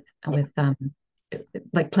and Yeah, with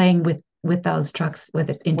like playing with those trucks with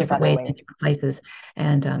it in with different other ways in ways. different places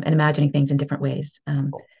and imagining things in different ways.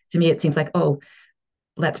 Cool. To me, it seems like, oh,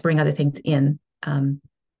 let's bring other things in,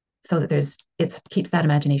 so that it keeps that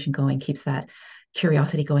imagination going, keeps that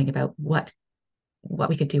curiosity going about what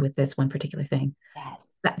we could do with this one particular thing. Yes.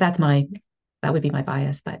 That's my that would be my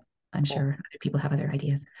bias, but I'm Cool. sure other people have other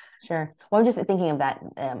ideas. Sure. Well, I'm just thinking of that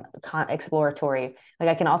exploratory. Like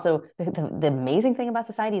I can also the amazing thing about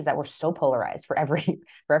society is that we're so polarized for every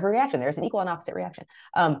for every reaction. There's an equal and opposite reaction.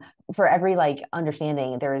 For every like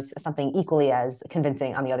understanding, there's something equally as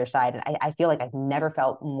convincing on the other side. And I feel like I've never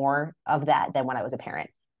felt more of that than when I was a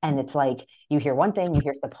parent. And it's like you hear one thing, you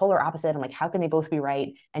hear the polar opposite. I'm like, how can they both be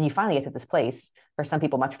right? And you finally get to this place for some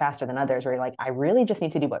people much faster than others, where you're like, I really just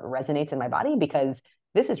need to do what resonates in my body because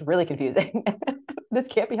this is really confusing. This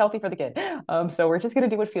can't be healthy for the kid. So we're just going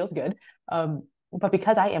to do what feels good. But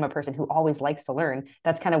because I am a person who always likes to learn,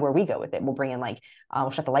 that's kind of where we go with it. We'll bring in like, we'll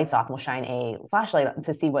shut the lights off and we'll shine a flashlight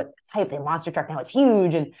to see what type the monster truck now it's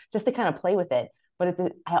huge and just to kind of play with it. But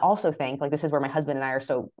I also think like this is where my husband and I are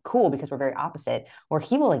so cool because we're very opposite, where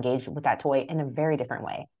he will engage with that toy in a very different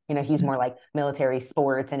way. You know, he's more like military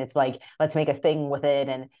sports and it's like, let's make a thing with it.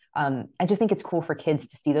 And I just think it's cool for kids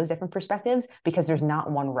to see those different perspectives because there's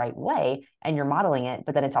not one right way and you're modeling it,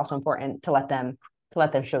 but then it's also important to let them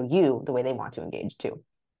show you the way they want to engage too.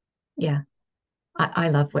 Yeah, I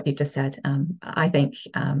love what you just said. I think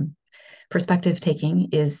perspective taking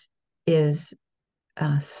is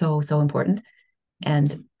so important,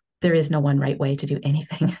 and there is no one right way to do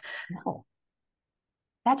anything. No.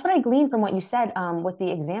 That's what I gleaned from what you said with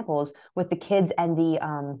the examples with the kids and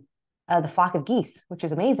the flock of geese, which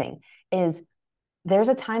is amazing. Is there's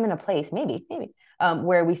a time and a place, maybe,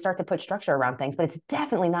 where we start to put structure around things, but it's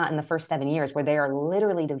definitely not in the first 7 years where they are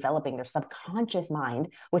literally developing their subconscious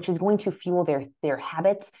mind, which is going to fuel their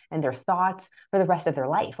habits and their thoughts for the rest of their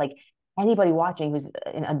life. Like anybody watching who's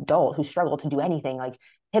an adult who struggled to do anything, like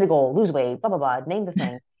hit a goal, lose weight, blah blah blah, name the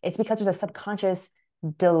thing. It's because there's a subconscious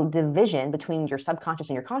division between your subconscious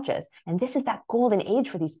and your conscious, and this is that golden age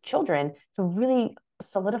for these children to really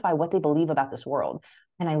solidify what they believe about this world.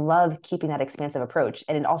 And I love keeping that expansive approach.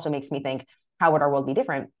 And it also makes me think, how would our world be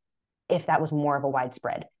different if that was more of a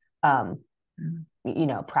widespread, um,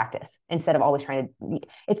 practice instead of always trying to,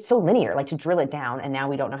 it's so linear, like to drill it down. And now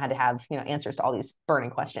we don't know how to have, answers to all these burning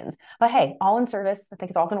questions, but hey, all in service. I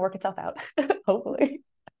think it's all going to work itself out. Hopefully.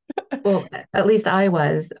 Well, at least I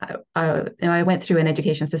was. I went through an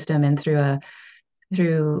education system and I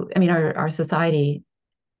mean, our society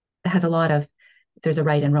has a lot of there's a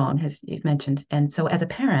right and wrong, as you've mentioned, and so as a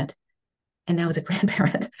parent and now as a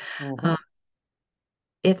grandparent, Mm-hmm. um,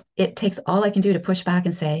 it takes all I can do to push back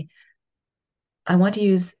and say, I want to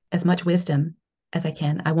use as much wisdom as I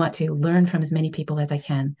can. I want to learn from as many people as I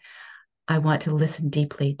can. I want to listen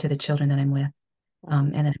deeply to the children that I'm with,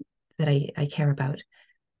 and that I care about.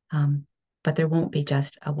 Um, but there won't be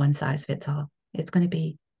just a one size fits all. It's going to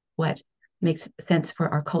be what makes sense for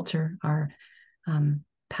our culture, our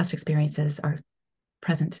past experiences, our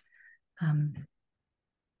present, um,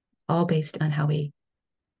 all based on how we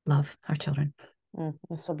love our children.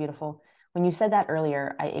 It's so beautiful. When you said that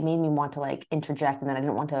earlier, it made me want to like interject, and then I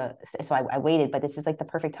didn't want to, so I waited. But this is like the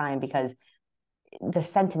perfect time because the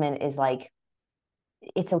sentiment is like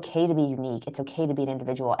it's okay to be unique. It's okay to be an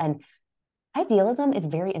individual. And idealism is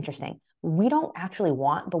very interesting. We don't actually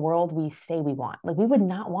want the world we say we want. Like, we would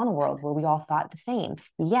not want a world where we all thought the same.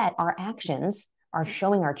 Yet, our actions are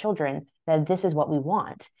showing our children that this is what we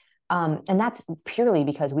want. And that's purely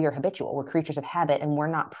because we are habitual. We're creatures of habit and we're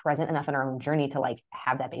not present enough in our own journey to like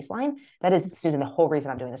have that baseline. That is, Susan, the whole reason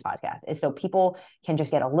I'm doing this podcast is so people can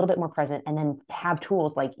just get a little bit more present and then have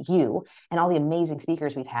tools like you and all the amazing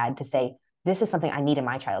speakers we've had to say, this is something I need in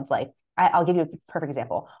my child's life. I'll give you a perfect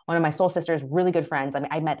example. One of my soul sisters, really good friends. I mean,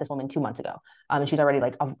 I met this woman 2 months ago, and she's already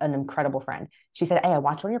like an incredible friend. She said, "Hey, I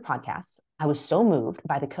watched one of your podcasts. I was so moved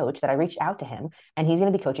by the coach that I reached out to him, and he's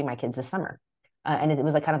going to be coaching my kids this summer." And it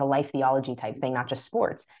was like kind of a life theology type thing, not just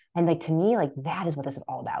sports. And like to me, like that is what this is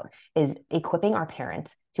all about: is equipping our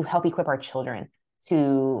parents to help equip our children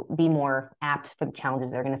to be more apt for the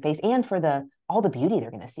challenges they're going to face and for the all the beauty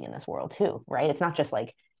they're going to see in this world too. Right? It's not just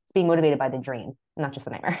like it's being motivated by the dream, not just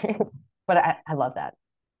the nightmare. But I love that.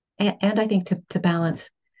 And I think to balance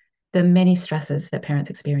the many stresses that parents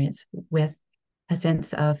experience with a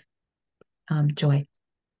sense of joy.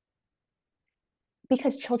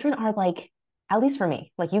 Because children are like, at least for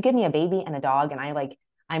me, like you give me a baby and a dog, and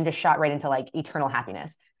I'm just shot right into like eternal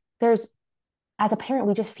happiness. there's, as a parent,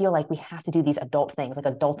 we just feel like we have to do these adult things, like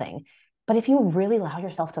adulting. But if you really allow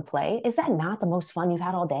yourself to play, is that not the most fun you've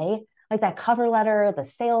had all day? Like that cover letter, the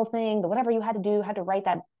sale thing, the whatever you had to do, had to write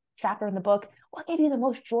that chapter in the book. What gave you the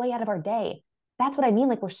most joy out of our day? That's what I mean.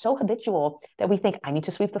 Like we're so habitual that we think I need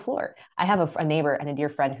to sweep the floor. I have a neighbor and a dear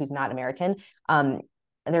friend who's not American.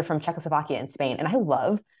 They're from Czechoslovakia and Spain, and I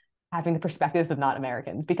love having the perspectives of not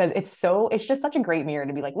Americans because it's just such a great mirror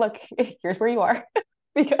to be like, look, here's where you are,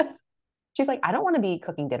 because she's like, I don't want to be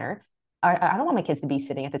cooking dinner. I don't want my kids to be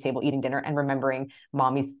sitting at the table eating dinner and remembering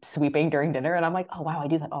mommy's sweeping during dinner. And I'm like, oh, wow, I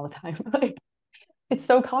do that all the time. Like, it's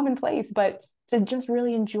so commonplace, but to just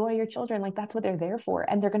really enjoy your children, like that's what they're there for.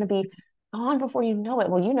 And they're going to be gone before you know it.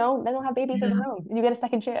 Well, they don't have babies of Yeah, their own. And you get a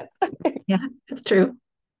second chance. yeah, it's true.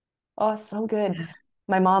 Oh, so good. Yeah.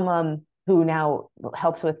 My mom, who now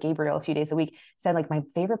helps with Gabriel a few days a week, said like my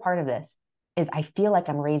favorite part of this is I feel like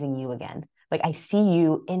I'm raising you again. Like I see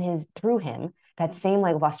you in his through him, that same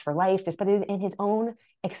like lust for life, just but it is in his own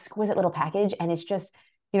exquisite little package. And it's just,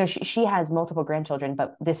 she has multiple grandchildren,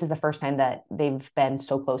 but this is the first time that they've been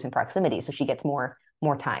so close in proximity. So she gets more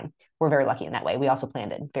time. We're very lucky in that way. We also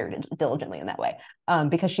planned it very diligently in that way.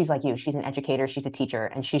 Because she's like you, she's an educator, she's a teacher,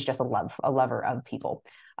 and she's just a lover of people.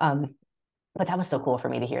 Um, but that was so cool for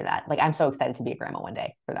me to hear that. Like, I'm so excited to be a grandma one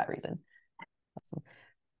day for that reason. Awesome.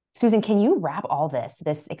 Susan, can you wrap all this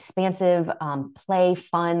expansive, play,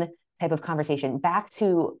 fun type of conversation back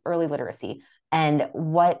to early literacy? And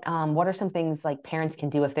what are some things like parents can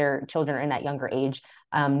do if their children are in that younger age,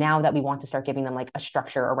 now that we want to start giving them like a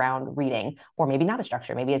structure around reading, or maybe not a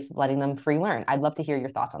structure, maybe it's letting them free learn. I'd love to hear your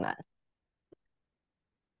thoughts on that.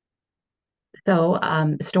 So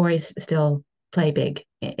stories still play big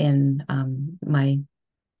in my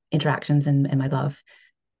interactions and my love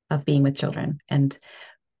of being with children. And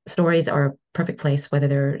stories are a perfect place, whether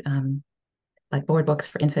they're like board books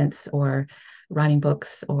for infants or rhyming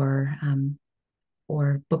books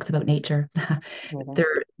or books about nature. Amazing.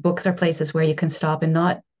 Their books are places where you can stop and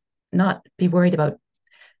not be worried about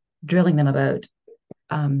drilling them about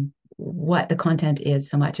what the content is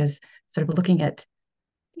so much as sort of looking at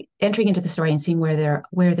entering into the story and seeing where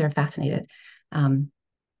they're fascinated, um,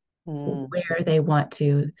 Mm. where they want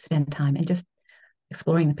to spend time, and just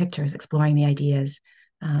exploring the pictures, exploring the ideas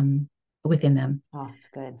um, within them. Oh, it's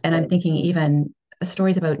good. And I'm thinking even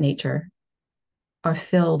stories about nature are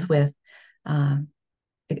filled with uh,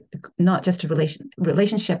 not just a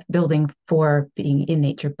relationship building for being in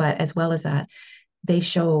nature, but as well as that, they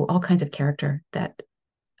show all kinds of character that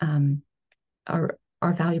um, are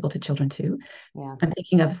valuable to children too. Yeah. I'm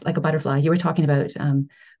thinking of like a butterfly. You were talking about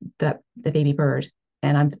the baby bird,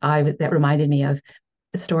 and that reminded me of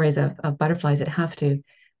the stories of butterflies that have to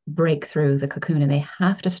break through the cocoon and they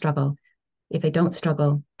have to struggle. If they don't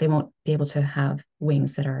struggle, they won't be able to have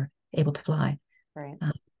wings that are able to fly. Right.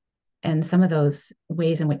 Uh, and some of those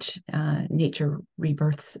ways in which nature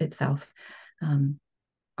rebirths itself um,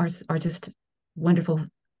 are just wonderful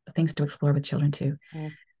things to explore with children too.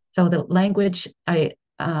 Mm. So the language, I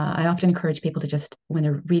often encourage people to just when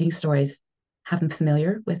they're reading stories, have them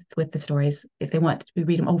familiar with the stories. If they want, we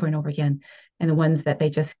read them over and over again. And the ones that they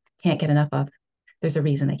just can't get enough of, there's a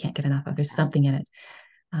reason they can't get enough of. There's something in it.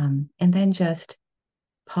 And then just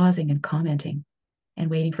pausing and commenting and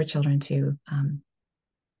waiting for children to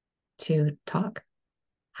talk.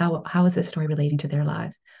 How is this story relating to their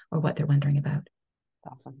lives or what they're wondering about?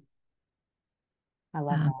 Awesome. I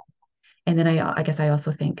love Um, that. and then I guess I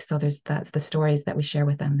also think so. That's the stories that we share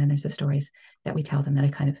with them. Then there's the stories that we tell them that I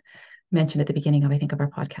kind of mentioned at the beginning of I think of our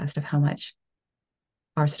podcast of how much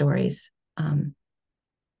our stories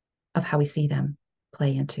of how we see them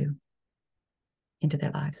play into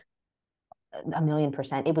their lives.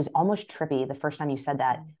 1,000,000%. It was almost trippy the first time you said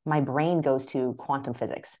that. My brain goes to quantum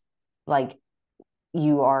physics. Like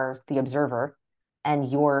you are the observer and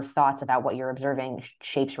your thoughts about what you're observing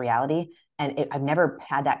shapes reality. And I've never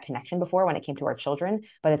had that connection before when it came to our children,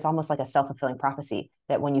 but it's almost like a self-fulfilling prophecy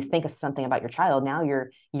that when you think of something about your child, now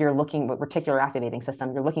you're looking with reticular activating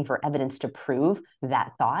system, you're looking for evidence to prove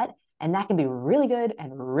that thought. And that can be really good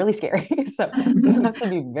and really scary. So you have to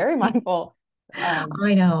be very mindful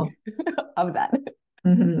I know. of that.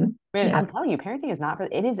 Mm-hmm. Man, Yeah. I'm telling you, parenting is not for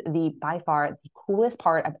it is the by far the coolest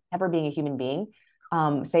part of ever being a human being.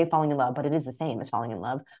 Say falling in love, but it is the same as falling in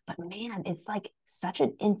love. But man, it's like such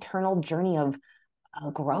an internal journey of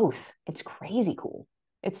growth. It's crazy cool.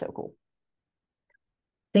 It's so cool.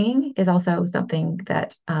 Singing is also something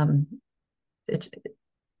that it,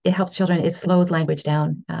 it helps children. It slows language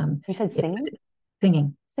down. You said It singing?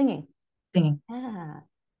 singing, Singing. singing. Yeah.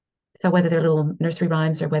 So whether they're little nursery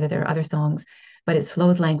rhymes or whether they're other songs, but it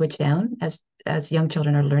slows language down as young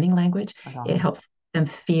children are learning language. That's It awesome. helps them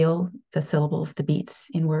feel the syllables, the beats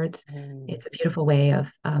in words. Mm, It's a beautiful way of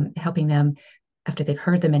helping them after they've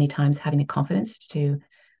heard them many times, having the confidence to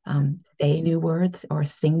say new words or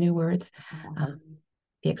sing new words, that's um, awesome.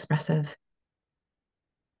 be expressive.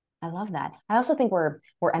 I love that. I also think we're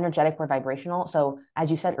energetic, we're vibrational. So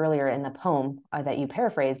as you said earlier in the poem that you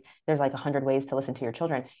paraphrased, there's like 100 ways to listen to your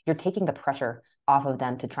children. You're taking the pressure off of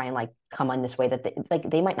them to try and like come on this way that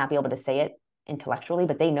they might not be able to say it intellectually,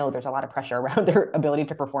 but they know there's a lot of pressure around their ability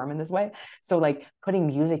to perform in this way. So like putting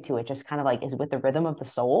music to it just kind of like is with the rhythm of the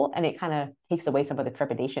soul, and it kind of takes away some of the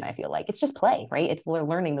trepidation. I feel like it's just play, right? It's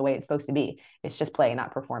learning the way it's supposed to be. It's just play,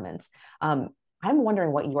 not performance. Um, I'm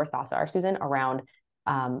wondering what your thoughts are, Susan, around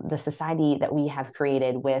the society that we have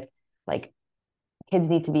created with like kids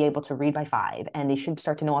need to be able to read by 5 and they should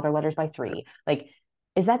start to know all their letters by 3. Like,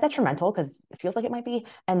 is that detrimental? Because it feels like it might be.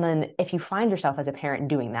 And then if you find yourself as a parent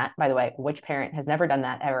doing that, by the way, which parent has never done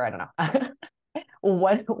that ever? I don't know.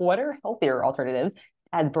 What are healthier alternatives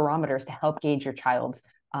as barometers to help gauge your child's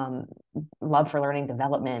um, love for learning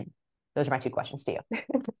development? Those are my 2 questions to you.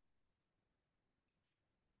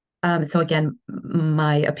 So again,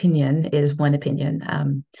 my opinion is one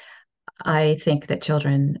opinion. I think that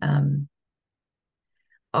children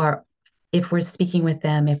are, if we're speaking with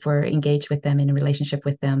them, if we're engaged with them in a relationship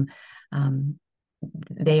with them, um,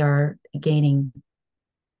 they are gaining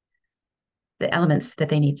the elements that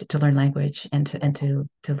they need to learn language and to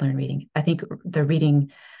learn reading. I think the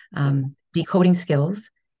reading decoding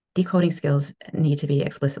skills need to be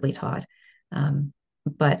explicitly taught.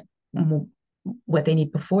 But what they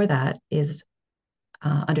need before that is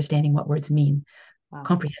understanding what words mean, Wow.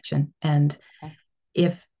 comprehension. And Okay.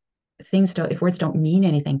 if if words don't mean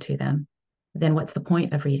anything to them, then what's the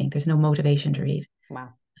point of reading? There's no motivation to read.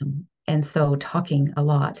 Wow. And so talking a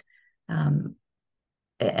lot um,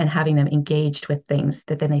 and having them engaged with things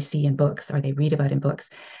that then they see in books or they read about in books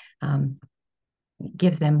um,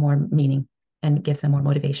 gives them more meaning and gives them more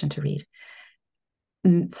motivation to read.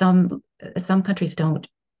 Some countries don't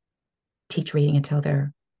teach reading until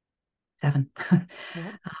they're 7.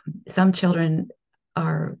 Yeah. Some children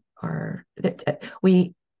are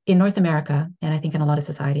we in North America, and I think in a lot of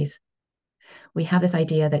societies, we have this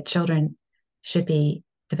idea that children should be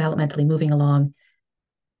developmentally moving along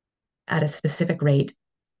at a specific rate,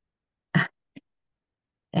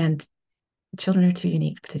 and children are too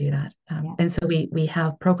unique to do that. Yeah. And so we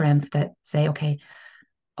have programs that say, okay,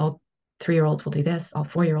 all 3-year-olds will do this, all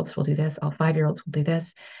 4-year-olds will do this, all 5-year-olds will do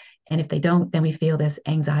this. And if they don't, then we feel this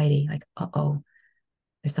anxiety like, oh,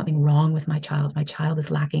 there's something wrong with my child. My child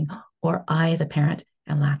is lacking, or I, as a parent,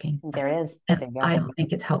 am lacking. There it is. And There you I go. don't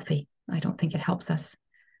think it's healthy. I don't think it helps us.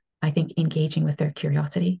 I think engaging with their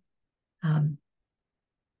curiosity um,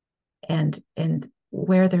 and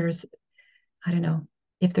where there's, I don't know,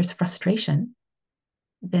 if there's frustration,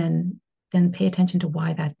 then pay attention to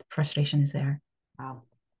why that frustration is there. Wow.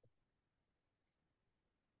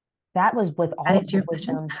 That was with That all of answer the your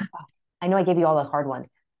question? wisdom. I know I gave you all the hard ones.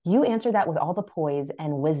 You answered that with all the poise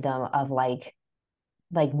and wisdom of like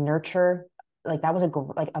nurture. Like that was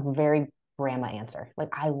like a very grandma answer. Like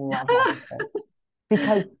I love that answer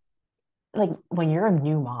because like when you're a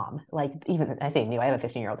new mom, like even I say new, I have a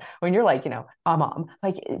 15-year-old. When you're like, a mom,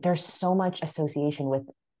 like there's so much association with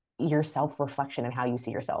your self-reflection and how you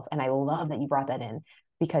see yourself. And I love that you brought that in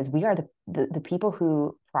because we are the people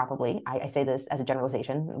who probably, I say this as a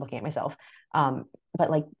generalization, looking at myself, but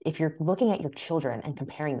like if you're looking at your children and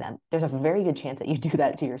comparing them, there's a very good chance that you do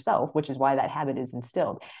that to yourself, which is why that habit is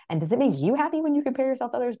instilled. And does it make you happy when you compare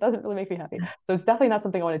yourself to others? Doesn't really make me happy. So it's definitely not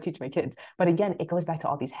something I want to teach my kids. But again, it goes back to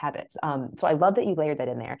all these habits. So I love that you layered that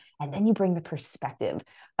in there. And then you bring the perspective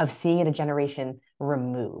of seeing it a generation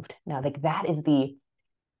removed. Now, like that is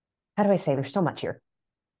how do I say, there's so much here.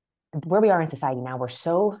 Where we are in society now, we're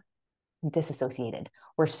so disassociated.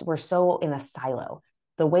 We're so in a silo.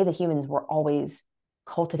 The way that humans were always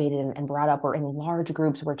cultivated and brought up were in large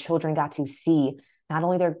groups where children got to see not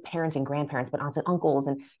only their parents and grandparents, but aunts and uncles.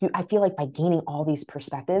 And I feel like by gaining all these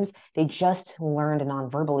perspectives, they just learned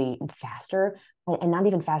non-verbally faster, and not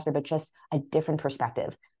even faster, but just a different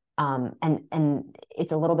perspective. And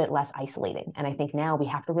it's a little bit less isolating. And I think now we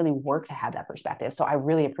have to really work to have that perspective. So I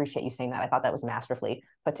really appreciate you saying that. I thought that was masterfully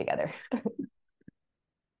put together.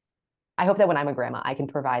 I hope that when I'm a grandma, I can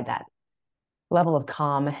provide that level of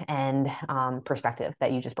calm and perspective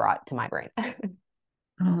that you just brought to my brain.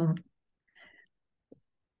 Oh,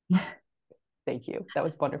 Thank you. That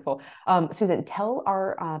was wonderful. Susan, tell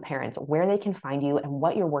our parents where they can find you and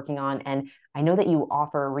what you're working on. And I know that you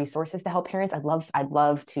offer resources to help parents. I'd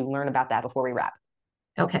love to learn about that before we wrap.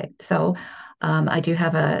 Okay, so I do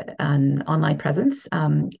have an online presence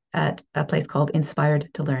at a place called Inspired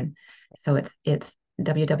to Learn. So it's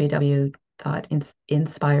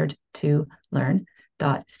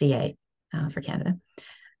www.inspiredtolearn.ca for Canada.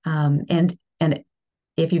 And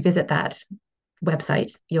if you visit that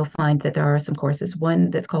website, you'll find that there are some courses. One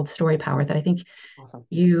that's called Story Power that I think Awesome.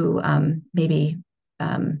 you maybe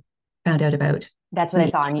um, found out about That's what I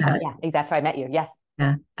me. saw on you. Yeah, that's where I met you. Yes.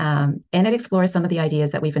 Yeah. And it explores some of the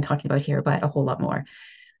ideas that we've been talking about here, but a whole lot more.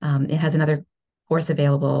 It has another course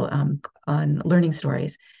available on learning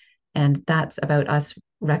stories, and that's about us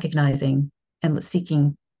recognizing and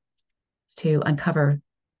seeking to uncover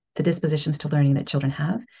the dispositions to learning that children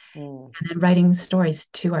have, Mm. and then writing stories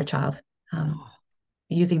to our child um, Oh,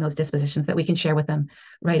 using those dispositions that we can share with them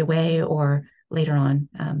right away or later on.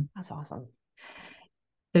 that's awesome.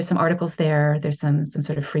 There's some articles there. There's some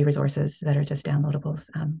sort of free resources that are just downloadables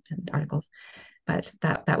and articles. But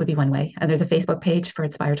that would be one way. And there's a Facebook page for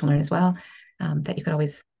Inspire to Learn as well that you could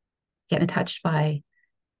always get in touch by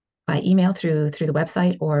email through the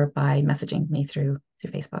website or by messaging me through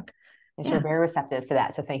Facebook. Yes, you're Yeah, very receptive to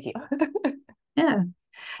that. So thank you. yeah.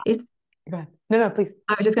 It's Go ahead. No, no, please.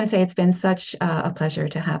 I was just going to say it's been such a pleasure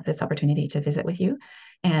to have this opportunity to visit with you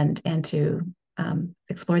and to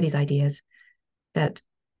explore these ideas that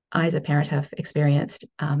I, as a parent, have experienced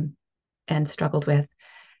and struggled with,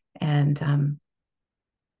 and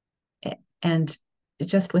and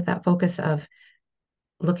just with that focus of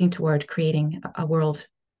looking toward creating a world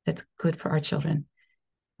that's good for our children,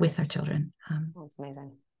 with our children. Oh, it's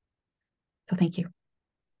amazing. So thank you.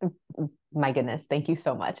 My goodness, thank you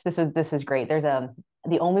so much. This was great. There's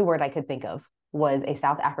the only word I could think of was a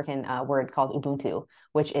South African word called Ubuntu,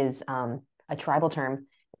 which is a tribal term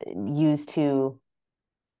used to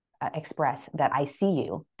express that I see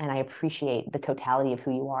you and I appreciate the totality of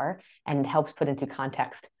who you are, and helps put into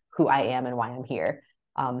context who I am and why I'm here.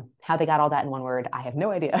 How they got all that in one word, I have no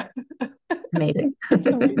idea. Amazing. It's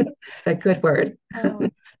amazing. A good word.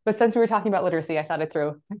 But since we were talking about literacy, I thought I'd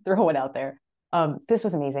throw one out there. This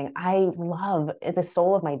was amazing. I love the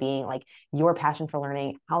soul of my being, like your passion for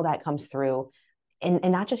learning, how that comes through, and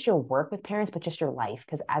not just your work with parents, but just your life.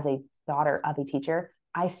 Because as a daughter of a teacher,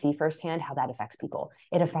 I see firsthand how that affects people.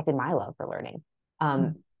 It affected my love for learning. Mm.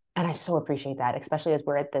 Um, and I so appreciate that, especially as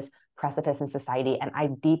we're at this precipice in society. And I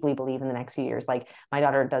deeply believe in the next few years, like my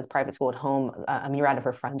daughter does private school at home. A myriad of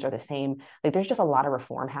her friends are the same. Like there's just a lot of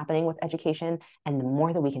reform happening with education. And the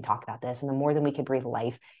more that we can talk about this and the more that we can breathe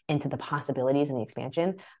life into the possibilities and the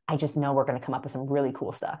expansion, I just know we're going to come up with some really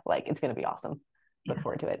cool stuff. Like it's going to be awesome. Look Yeah.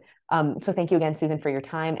 forward to it. So thank you again, Susan, for your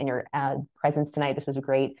time and your presence tonight. This was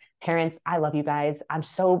great. Parents, I love you guys. I'm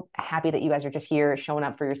so happy that you guys are just here showing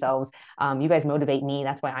up for yourselves. You guys motivate me.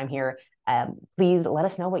 That's why I'm here. Please let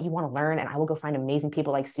us know what you want to learn, and I will go find amazing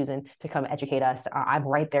people like Susan to come educate us. I'm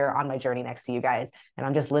right there on my journey next to you guys, and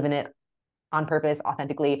I'm just living it on purpose,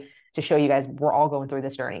 authentically, to show you guys we're all going through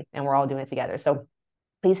this journey and we're all doing it together. So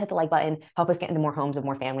please hit the like button, help us get into more homes and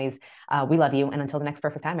more families. We love you. And until the next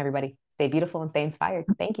perfect time, everybody, stay beautiful and stay inspired.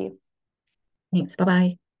 Thank you. Thanks. Bye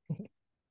bye.